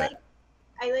 Like And that.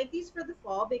 I like these for the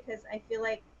fall because I feel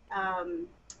like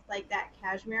that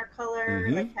cashmere color,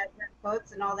 Mhm. like cashmere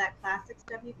coats and all that classic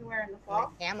stuff you can wear in the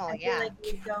fall. Camel, I feel yeah. like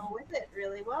you go with it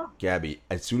really well. Gabby,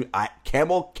 as soon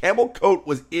camel coat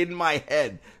was in my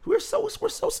head. We're so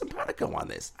simpatico on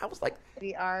this. I was like,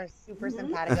 We are super Mhm.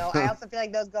 simpatico. I also feel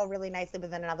like those go really nicely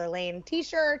with another lane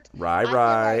t-shirt.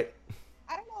 right.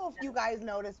 I don't know if you guys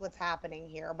notice what's happening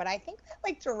here, but I think that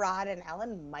like Gerard and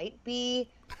Ellen might be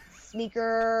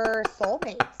sneaker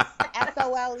soulmates.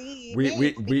 SOLE.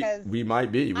 We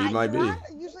might be. We might be. Gerard,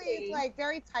 usually it's like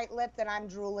very tight-lipped and I'm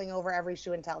drooling over every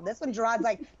shoe and tell. This one, Gerard's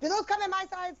like, do those come in my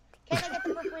size? Can I get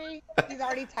them for free? He's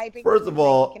already typing. First of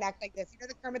all, connect like this. You know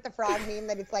the Kermit the Frog meme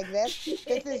that it's like this?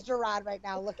 This is Gerard right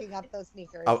now looking up those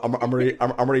sneakers. I'm already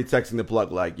texting the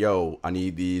plug like, yo, I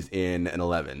need these in an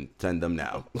 11. Send them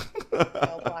now.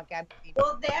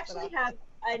 Well, they actually have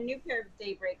a new pair of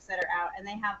Daybreaks that are out, and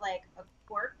they have like a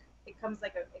cork. It comes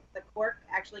like the cork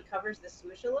actually covers the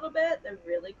swoosh a little bit. They're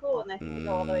really cool, and they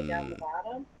go all the way down the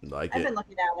bottom. Like I've it. been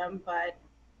looking at them, but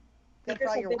Good for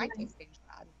all your wine tasting,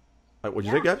 Gerard. What'd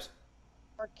you say, Gabs?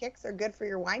 Or kicks are good for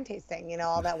your wine tasting. You know,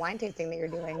 all that wine tasting that you're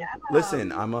doing. yeah.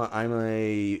 Listen, I'm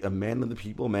a man of the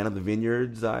people, man of the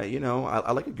vineyards. I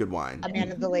like a good wine. A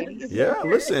man of the ladies. Yeah,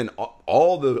 listen,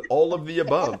 all of the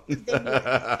above.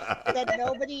 That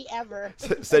nobody ever.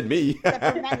 Said me.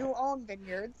 Except for men who own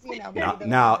vineyards. You know.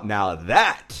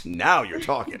 Now you're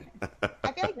talking.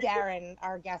 I feel like Darren,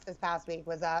 our guest this past week,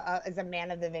 is a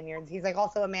man of the vineyards. He's like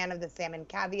also a man of the salmon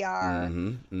caviar.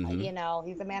 You know,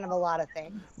 he's a man of a lot of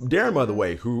things. Darren, by the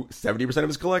way, who 70% of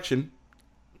his collection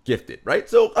gifted, right?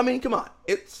 So I mean, come on,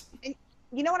 it's.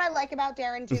 You know what I like about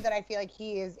Darren too, that I feel like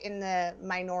he is in the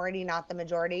minority, not the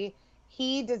majority.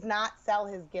 He does not sell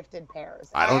his gifted pairs.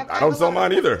 I don't sell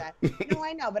mine either. No,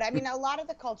 I know, but I mean, a lot of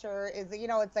the culture is, you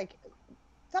know, it's like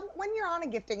when you're on a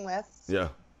gifting list. Yeah.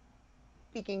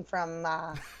 Speaking from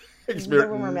the Experience.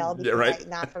 rumor mill, Yeah, right.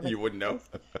 Not from You wouldn't know.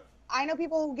 I know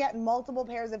people who get multiple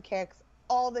pairs of kicks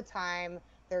all the time.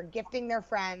 They're gifting their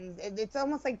friends. It's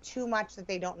almost like too much that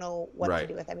they don't know what to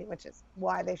do with. I mean, which is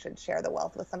why they should share the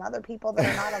wealth with some other people that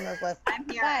are not on those lists. I'm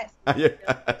here.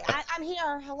 But I'm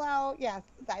here. Hello. Yes,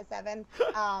 size 7.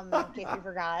 In case you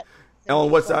forgot. Ellen,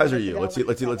 what size are you? Let's see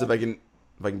if I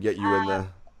can get you in the.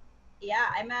 Yeah,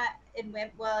 I'm in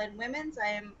women's. I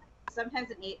am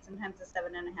sometimes an 8, sometimes a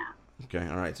 7.5. Okay,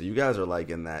 all right. So you guys are like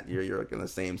in that. You're like in the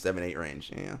same 7-8 range.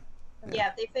 Yeah. Yeah,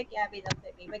 if they fit Gabby, they'll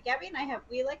fit me. But Gabby and I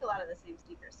we like a lot of the same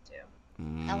sneakers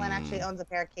too. Ellen actually owns a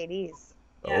pair of KDs.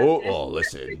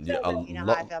 Listen, yeah, I You know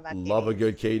how I feel about love a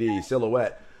good KD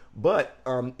silhouette. But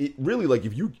it really, like,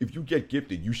 if you get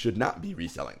gifted, you should not be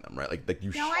reselling them, right? Like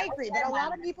you. No, I agree, but a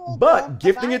lot of people. But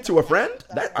gifting it to a friend,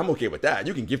 I'm okay with that.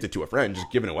 You can gift it to a friend,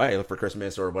 just give it away for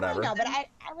Christmas or whatever. No, but I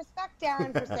respect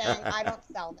Darren for saying I don't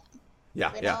sell them.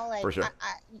 Yeah, You know, like, for sure.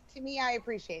 To me, I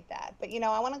appreciate that. But, you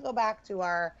know, I want to go back to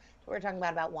what we were talking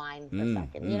about wine for a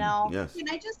second, you know? Yes. Can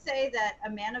I just say that a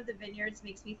man of the vineyards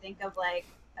makes me think of like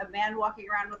a man walking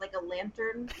around with like a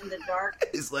lantern in the dark.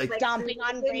 It's like Stomping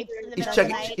on grapes in the he's middle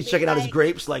checking, of the night. he's checking out his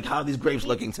grapes. Like, how are these grapes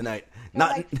looking tonight?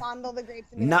 Not Like fondle the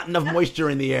grapes. In not enough moisture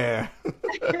in the air.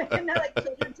 And now, like,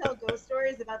 children tell ghost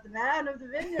stories about the man of the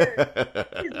vineyard.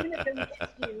 He's gonna come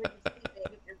get you when you're sleeping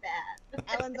if you're bad.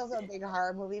 Ellen's also a big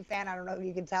horror movie fan. I don't know if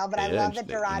you can tell, but I Yeah, love that interesting.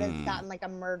 Gerard has gotten like a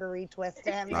murdery twist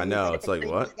to him. I know, He's, it's like, the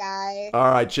what? creepy Guy.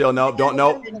 All right, chill. No,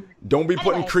 don't be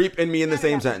putting Anyway. creep in me in the No,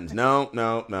 same no. sentence. No.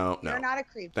 You're not a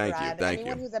creep, Thank you, Gerard. thank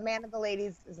Anyone you. who's a man of the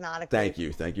ladies is not a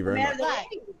creep. Thank you very Man much. of the But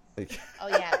ladies. Oh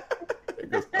yeah,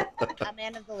 a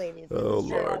man of the ladies. Oh This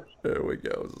is true. Lord, there we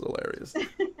go. This is hilarious.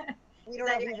 We don't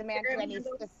know if he's a man to any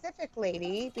specific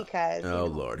lady because. Oh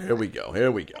Lord, here we go.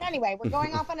 Here we go. But anyway, we're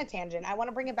going off on a tangent. I want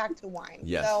to bring it back to wine.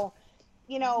 Yes. So,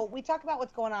 we talk about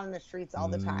what's going on in the streets all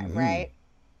the time, right?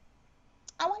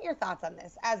 I want your thoughts on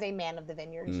this as a man of the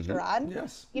vineyards, Gerard.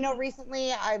 Yes.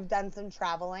 Recently I've done some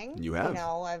traveling. You have.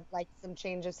 I've liked some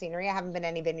change of scenery. I haven't been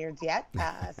any vineyards yet.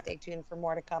 Stay tuned for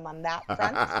more to come on that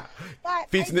front. But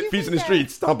feast in the that,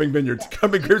 streets, stomping vineyards,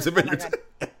 coming grapes and vineyards.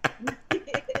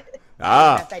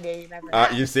 Best idea you've ever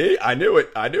had. You see, I knew it.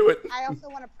 I also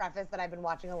want to preface that I've been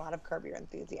watching a lot of Curb Your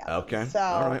Enthusiasm. Okay. So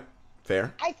all right.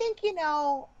 Fair. I think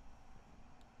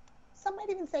some might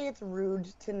even say it's rude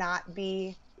to not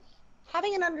be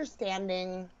having an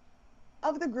understanding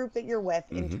of the group that you're with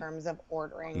in terms of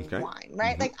ordering wine,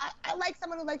 right? Like, I like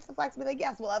someone who likes to flex and be like,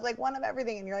 yes, we'll have like one of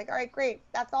everything. And you're like, all right, great.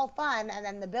 That's all fun. And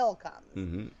then the bill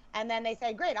comes. And then they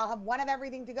say, great, I'll have one of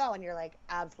everything to go. And you're like,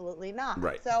 absolutely not.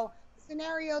 Right. So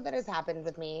scenario that has happened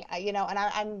with me,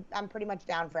 and I'm pretty much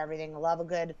down for everything. I love a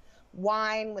good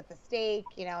wine with the steak.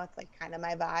 It's like kind of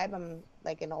my vibe. I'm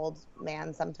like an old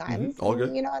man sometimes. All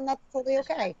good. And that's totally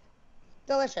okay.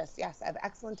 Delicious. Yes, I have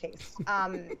excellent taste.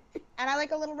 And I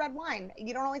like a little red wine.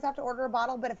 You don't always have to order a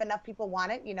bottle, but if enough people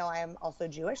want it, I am also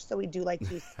Jewish, so we do like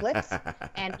to split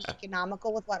and be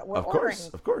economical with what we're ordering.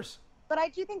 Of course. But I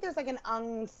do think there's like an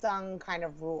unsung kind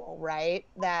of rule, right?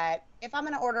 That if I'm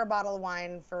going to order a bottle of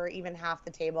wine for even half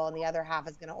the table and the other half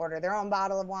is going to order their own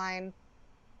bottle of wine,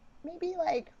 maybe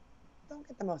like don't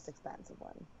get the most expensive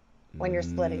one when you're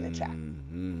splitting the check.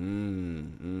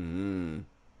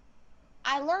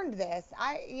 I learned this.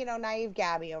 Naive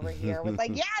Gabby over here was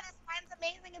like, yeah, this wine's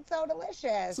amazing. It's so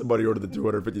delicious. Somebody ordered the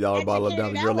 $250 bottle of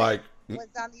down, and you're like, was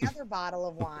on the other bottle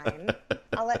of wine.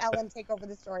 I'll let Ellen take over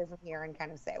the story from here and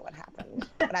kind of say what happened.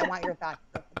 But I want your thoughts.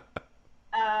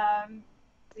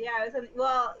 Yeah,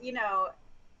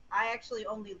 I actually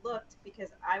only looked because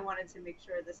I wanted to make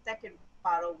sure the second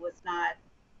bottle was not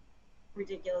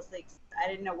ridiculously. I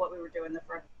didn't know what we were doing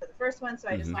for the first one, so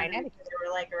I just wanted to make sure they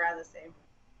were like around the same.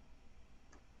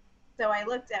 So I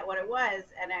looked at what it was,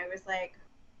 and I was like,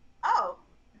 oh,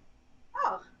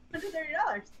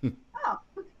 $130. Oh,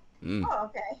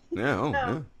 okay.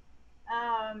 Yeah.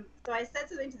 So I said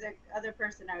something to the other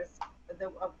person.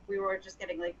 We were just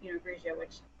getting like Grigio,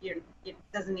 which it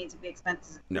doesn't need to be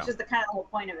expensive, which is the kind of the whole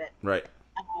point of it, right?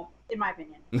 In my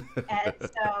opinion. And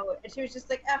she was just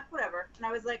like, whatever. And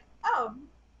I was like, oh,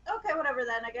 okay, whatever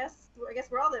then. I guess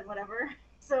we're all in whatever.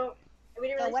 So we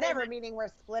didn't really whatever, meaning we're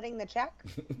splitting the check.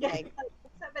 Yeah,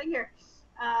 what's happening here?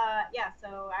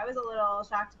 So I was a little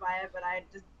shocked by it, but I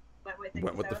just went with it.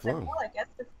 Went with the flow. flow. Well, I guess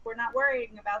if we're not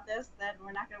worrying about this, then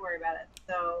we're not going to worry about it.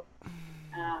 So,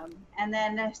 and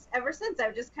then ever since,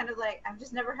 I've just kind of like, I've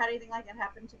just never had anything like that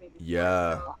happen to me before.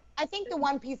 Yeah. So. I think the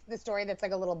one piece of the story that's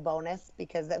like a little bonus,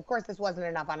 because of course this wasn't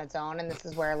enough on its own, and this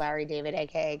is where Larry David,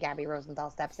 aka Gabby Rosenthal,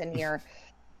 steps in here.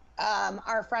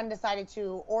 Our friend decided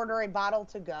to order a bottle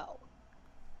to go.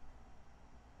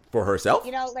 For herself?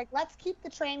 Let's keep the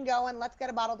train going. Let's get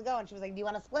a bottle to go. And she was like, do you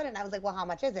want to split it? And I was like, well, how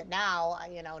much is it? Now,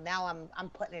 now I'm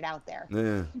putting it out there.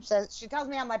 Yeah. So she tells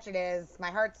me how much it is.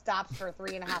 My heart stops for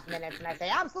 3.5 minutes. And I say,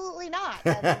 absolutely not.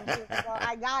 And then she was like, well,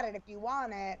 I got it if you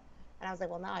want it. And I was like,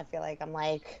 well, now I feel like I'm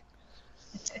like,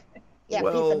 piece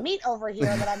of meat over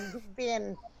here that I'm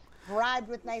being bribed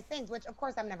with nice things, which of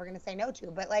course I'm never going to say no to.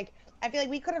 But like, I feel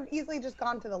like we could have easily just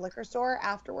gone to the liquor store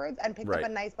afterwards and picked up a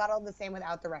nice bottle of the same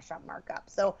without the restaurant markup.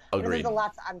 So there's a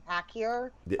lot to unpack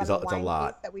here. It's a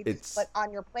lot. That we just put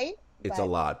on your plate. It's a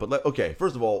lot. But okay,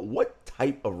 first of all, what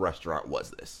type of restaurant was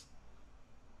this?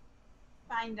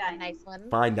 Fine dining. Nice one.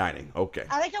 Fine dining. Okay.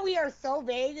 I like how we are so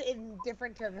vague in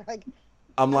different terms. Like,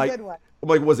 I'm like,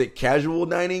 was it casual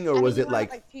dining or was it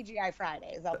like TGI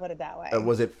Fridays? I'll put it that way. Or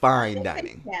was it fine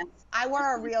dining? I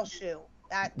wore a real shoe.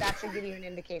 That should give you an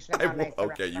indication of how nice the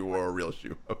restaurant you wore a real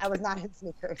shoe. Okay. I was not in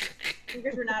sneakers.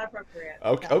 Sneakers were not appropriate.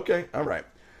 Okay, all right.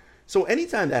 So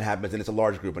anytime that happens and it's a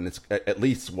large group and it's at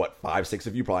least 5, 6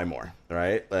 of you, probably more,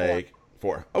 right? Like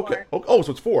 4. Okay. Oh,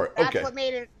 so it's 4. That's okay. What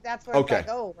made it. That's where it's like,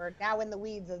 oh, we're now in the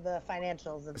weeds of the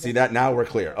financials. See that now we're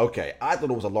clear. Okay, I thought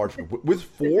it was a large group with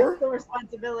 4. The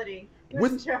responsibility.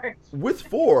 Who's in charge? With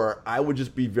 4, I would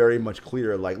just be very much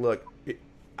clear. Like, look,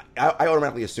 I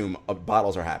automatically assume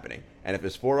bottles are happening, and if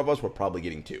there's 4 of us, we're probably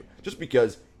getting 2, just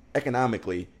because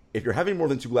economically, if you're having more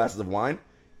than 2 glasses of wine,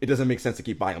 it doesn't make sense to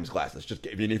keep buying those glasses. Just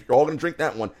if you're all going to drink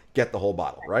that one, get the whole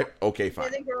bottle, right? Okay, fine. I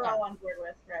think we're all on board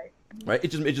with, right? Right? It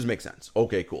just makes sense.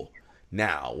 Okay, cool.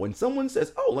 Now, when someone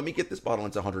says, "Oh, let me get this bottle,"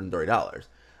 and it's $130,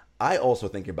 I also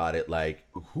think about it like,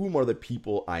 whom are the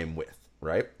people I'm with?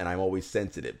 right? And I'm always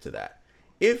sensitive to that.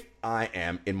 If I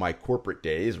am in my corporate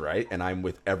days, right, and I'm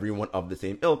with everyone of the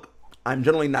same ilk, I'm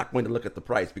generally not going to look at the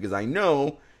price because I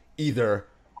know either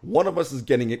one of us is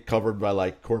getting it covered by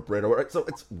like corporate or so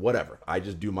it's whatever. I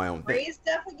just do my own thing. Free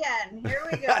stuff again. Here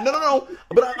we go. No.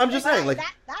 But I'm just saying, like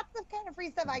that's the kind of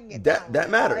free stuff I can get. that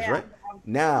matters, Oh, yeah. right?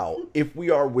 Now, if we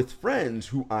are with friends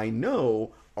who I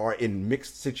know are in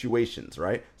mixed situations,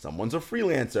 right? Someone's a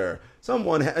freelancer.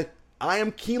 I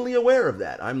am keenly aware of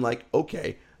that. I'm like,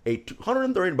 okay, a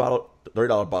 $130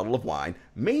 bottle of wine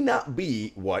may not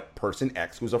be what person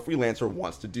X, who's a freelancer,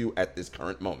 wants to do at this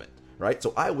current moment, right?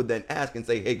 So I would then ask and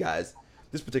say, hey guys,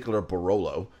 this particular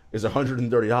Barolo is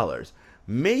 $130.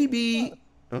 Maybe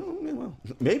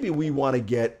we want to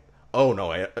get,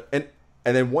 and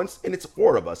then once, and it's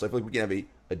four of us, so I feel like we can have a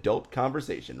adult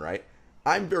conversation, right?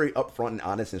 I'm very upfront and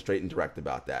honest and straight and direct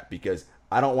about that because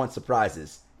I don't want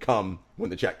surprises come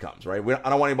when the check comes, right? I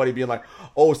don't want anybody being like,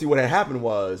 oh, see what had happened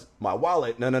was my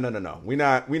wallet. No. We're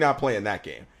not playing that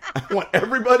game. I want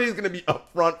everybody's going to be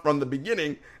upfront from the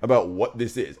beginning about what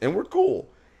this is, and we're cool.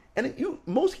 And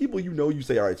most people, you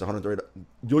say, all right, it's $130.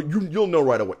 You'll know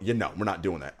right away. We're not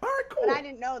doing that. All right, cool. But I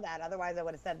didn't know that. Otherwise, I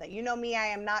would have said that. You know me, I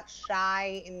am not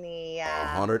shy in the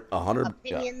 100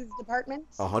 opinions department.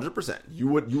 100%. You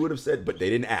would have said, but they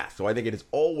didn't ask. So I think it is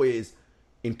always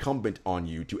incumbent on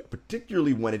you to,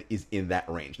 particularly when it is in that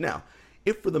range. Now,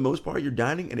 if for the most part you're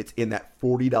dining and it's in that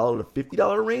 $40 to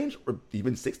 $50 range or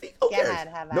even $60, okay,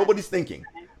 nobody's thinking.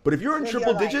 But if you're in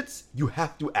triple digits, you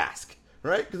have to ask,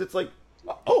 right? Because it's like,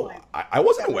 oh, I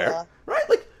wasn't aware, right?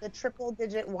 Like the triple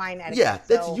digit wine etiquette.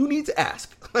 Yeah, you need to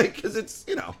ask, like, because it's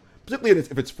particularly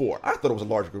if it's four. I thought it was a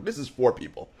large group. This is four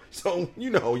people, so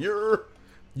you're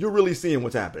really seeing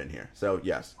what's happening here. So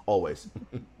yes, always.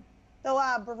 So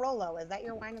Barolo, is that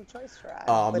your wine of choice for us?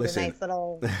 With a nice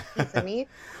little piece of meat.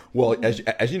 Well,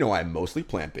 as you know, I'm mostly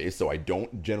plant-based, so I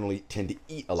don't generally tend to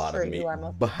eat a lot of meat.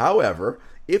 But however,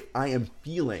 if I am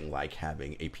feeling like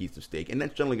having a piece of steak, and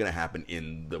that's generally going to happen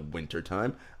in the winter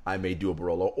time, I may do a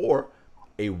Barolo or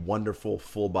a wonderful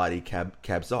full-body Cab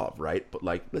Sauv, right? But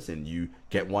like, listen, you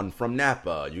get one from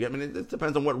Napa. It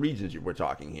depends on what regions we're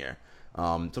talking here.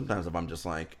 Sometimes if I'm just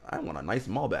like, I want a nice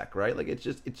Malbec, right? Like it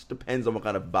just depends on what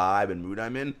kind of vibe and mood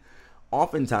I'm in.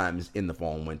 Oftentimes in the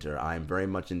fall and winter, I'm very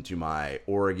much into my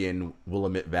Oregon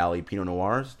Willamette Valley Pinot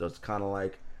Noirs. That's kind of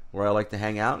like where I like to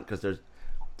hang out because they're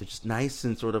just nice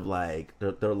and sort of like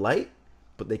they're light,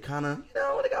 but they kind of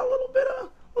they got a little bit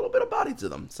of body to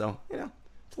them. So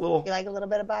it's a little. You like a little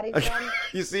bit of body to them?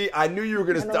 You see, I knew you were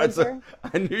gonna start some.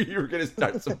 I knew you were gonna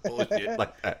start some bullshit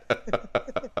like that.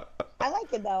 I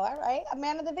like it though. All right, a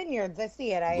man of the vineyards. I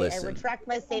see it. I retract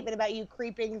my statement about you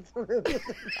creeping through the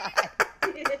vibe.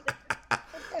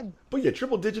 But yeah,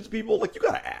 triple digits, people, like you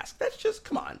gotta ask. That's just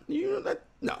come on.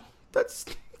 That's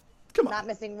come on. Not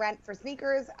missing rent for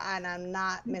sneakers, and I'm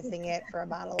not missing it for a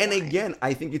bottle of wine. wine. Again,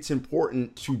 I think it's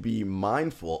important to be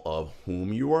mindful of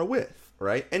whom you are with.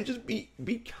 Right? And just be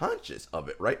conscious of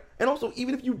it, right? And also,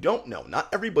 even if you don't know, not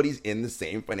everybody's in the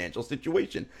same financial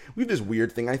situation. We have this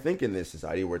weird thing, I think, in this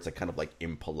society where it's like kind of like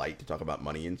impolite to talk about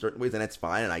money in certain ways, and that's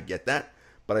fine, and I get that.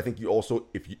 But I think you also,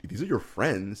 if these are your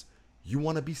friends, you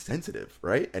want to be sensitive,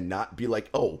 right? And not be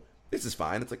like, oh, this is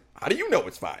fine. It's like, how do you know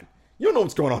it's fine? You don't know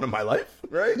what's going on in my life,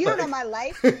 right? You don't know my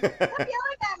life. Stop yelling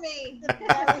at me.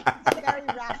 It's a very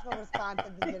rational response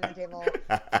at the dinner table.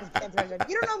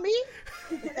 You don't know me?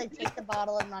 They take the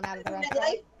bottle and run out of the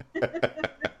restaurant.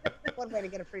 One way to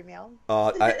get a free meal.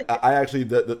 I actually,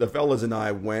 the fellas and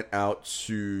I went out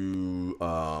to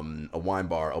a wine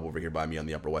bar up over here by me on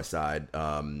the Upper West Side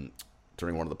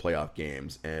during one of the playoff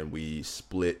games, and we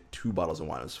split 2 bottles of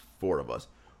wine. It was 4 of us.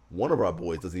 One of our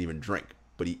boys doesn't even drink,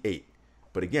 but he ate.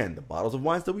 But again, the bottles of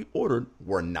wines that we ordered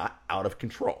were not out of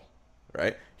control,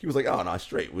 right? He was like, "Oh no,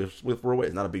 straight. We're split 4 ways.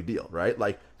 It's not a big deal, right?"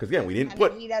 Like, because again, we didn't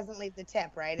put. He doesn't leave the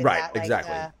tip, right? Right,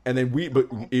 exactly. And then we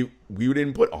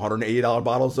didn't put $180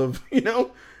 bottles of, I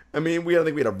think we had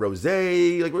a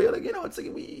rosé. Like we had,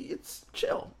 it's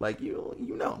chill. Like you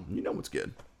know what's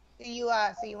good. So you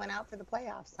went out for the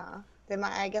playoffs, huh?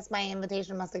 I guess my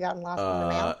invitation must have gotten lost in the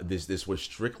mail. This was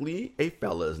strictly a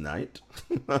fellas' night.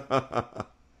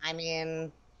 I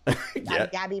mean, yeah. I'm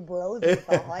Gabby Broseph.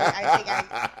 I think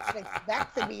I should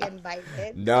expect to be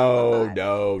invited. No.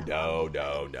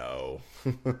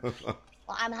 Well,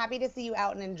 I'm happy to see you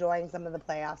out and enjoying some of the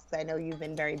playoffs. I know you've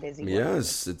been very busy.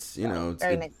 Yes, it's it's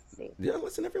very nice to see. Yeah,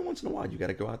 listen, every once in a while you got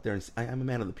to go out there and I'm a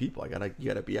man of the people. You got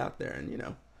to be out there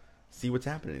and see what's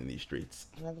happening in these streets.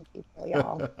 Man of the people,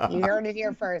 y'all. You heard it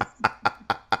here first.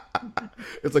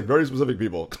 It's like very specific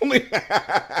people.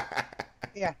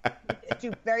 Yeah.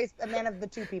 a man of the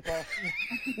two people.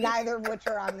 Neither of which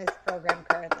are on this program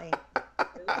currently.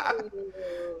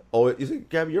 Oh, you see,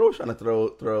 Gabby, you're always trying to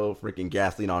throw freaking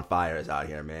gasoline on fires out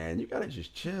here, man. You gotta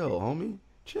just chill, homie.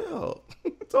 Chill.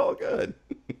 It's all good.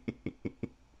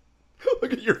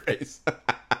 Look at your face.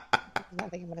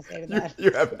 Nothing I'm gonna say to that.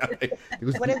 You have nothing.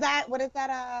 What is that? What is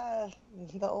that?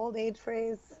 The old age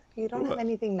phrase. You don't have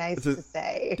anything nice to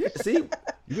say. See,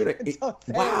 you're gonna insult.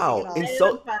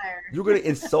 You're gonna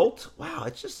insult. Wow,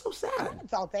 it's just so sad. I'm not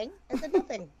insulting. I said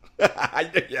nothing.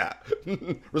 Yeah,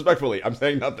 respectfully, I'm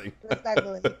saying nothing.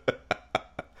 Respectfully.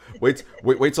 Wait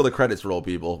till the credits roll,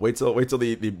 people. Wait till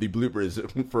the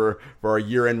bloopers for our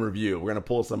year-end review. We're gonna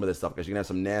pull some of this stuff because you're gonna have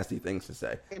some nasty things to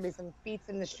say. There's gonna be some feats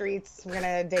in the streets. We're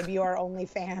gonna debut our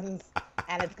OnlyFans,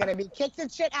 and it's gonna be kicks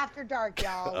and shit after dark,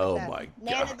 y'all. Oh my god!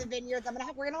 Man of the Vineyards.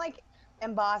 We're gonna like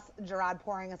emboss Gerard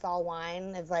pouring us all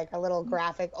wine as like a little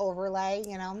graphic overlay,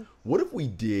 you know. What if we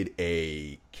did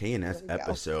a KNS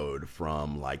episode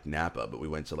from like Napa, but we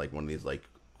went to like one of these like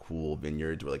cool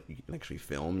vineyards where like you can actually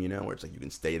film, you know, where it's like you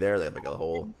can stay there. They have like a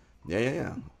whole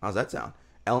yeah. How's that sound?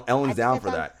 Ellen's down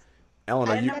for that. Ellen,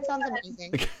 are you? That sounds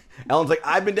amazing. Ellen's like,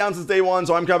 I've been down since day one,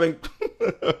 so I'm coming.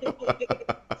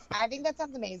 I think that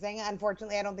sounds amazing.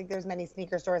 Unfortunately, I don't think there's many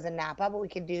sneaker stores in Napa, but we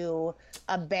could do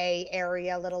a Bay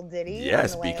Area little ditty.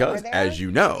 Yes, because as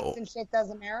you know, and shit does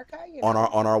America. You know?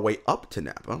 on our way up to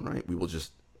Napa, right? We will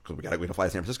just because we gotta fly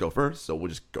to San Francisco first, so we'll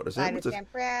just go to San Francisco,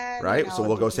 right? You know, so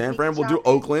we'll go San Fran. We'll do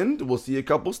Oakland. We'll see a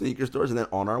couple sneaker stores, and then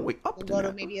on our way up, we'll to go Napa.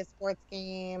 to maybe a sports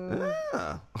game.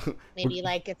 Yeah. Maybe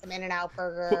like get some In-N-Out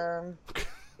burger.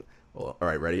 Well, all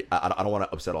right, ready? I don't want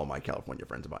to upset all my California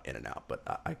friends about In-N-Out, but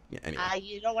anyway.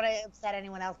 You don't want to upset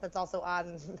anyone else that's also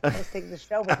on hosting the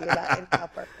show with you about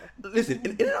In-N-Out burger. Listen,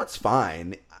 In-N-Out's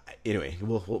fine. Anyway,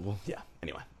 we'll yeah.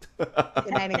 Anyway.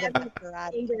 Good night and good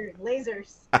luck, Anger,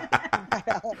 lasers.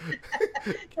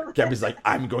 Gabby's like,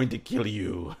 I'm going to kill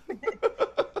you.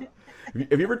 Have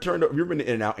you ever been to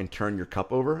In-N-Out and turned your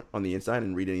cup over on the inside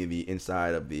and read any of the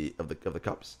inside of the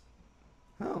cups?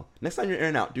 Oh, next time you're in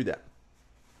In-N-Out, do that.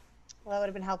 Well, that would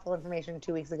have been helpful information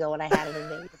 2 weeks ago when I had it in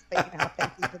Vegas. But, you know,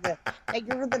 thank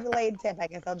you for the delayed tip. I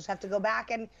guess I'll just have to go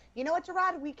back and you know what,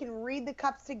 Gerard? We can read the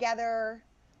cups together.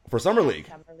 For Summer League.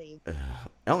 Summer League.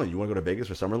 Ellen, you want to go to Vegas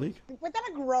for Summer League? Was that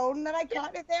a groan that I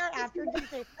caught it there after?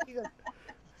 He goes,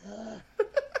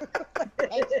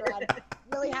 thanks, Gerard.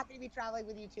 Really happy to be traveling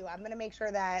with you too. I'm going to make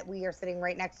sure that we are sitting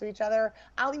right next to each other.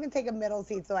 I'll even take a middle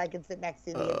seat so I can sit next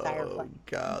to the entire flight. Oh,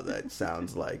 God, that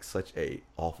sounds like such a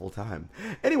awful time.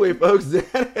 Anyway, folks,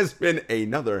 that has been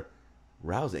another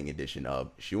rousing edition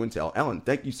of Shoe and Tell. Ellen,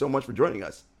 thank you so much for joining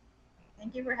us.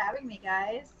 Thank you for having me,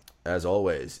 guys. As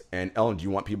always. And Ellen, do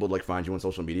you want people to like find you on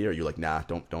social media, or are you like, nah,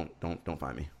 don't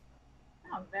find me?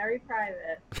 Oh, very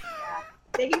private. Yeah.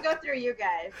 They can go through you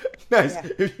guys. Nice.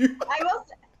 Yeah. I will.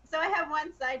 So I have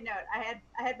one side note. I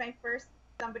had my first.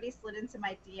 Somebody slid into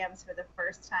my DMs for the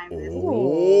first time this week.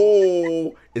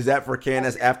 Oh, is that for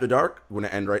KNS After Dark? We're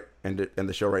gonna end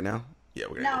the show right now. Yeah,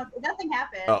 we're gonna. No, nothing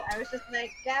happened. Oh. I was just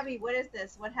like, Gabby, what is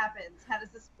this? What happens? How does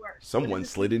this work? Someone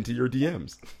slid into your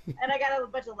DMs. And I got a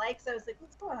bunch of likes. I was like,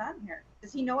 what's going on here?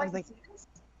 Does he know I can see this?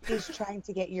 He's trying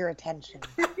to get your attention.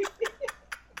 I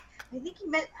think he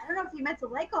meant. I don't know if he meant to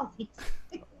like all these.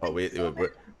 Oh wait,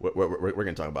 we're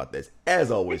gonna talk about this.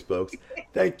 As always, folks,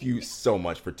 thank you so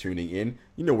much for tuning in.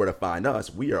 You know where to find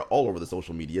us. We are all over the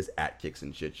social medias at Kicks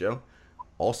and Shit Show.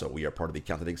 Also, we are part of the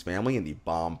Count the Dicks family and the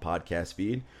Bomb podcast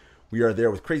feed. We are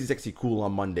there with Crazy Sexy Cool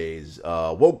on Mondays,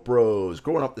 Woke Bros,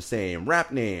 Growing Up the Same,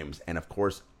 Rap Names, and of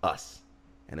course, us.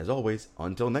 And as always,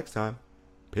 until next time,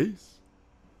 peace.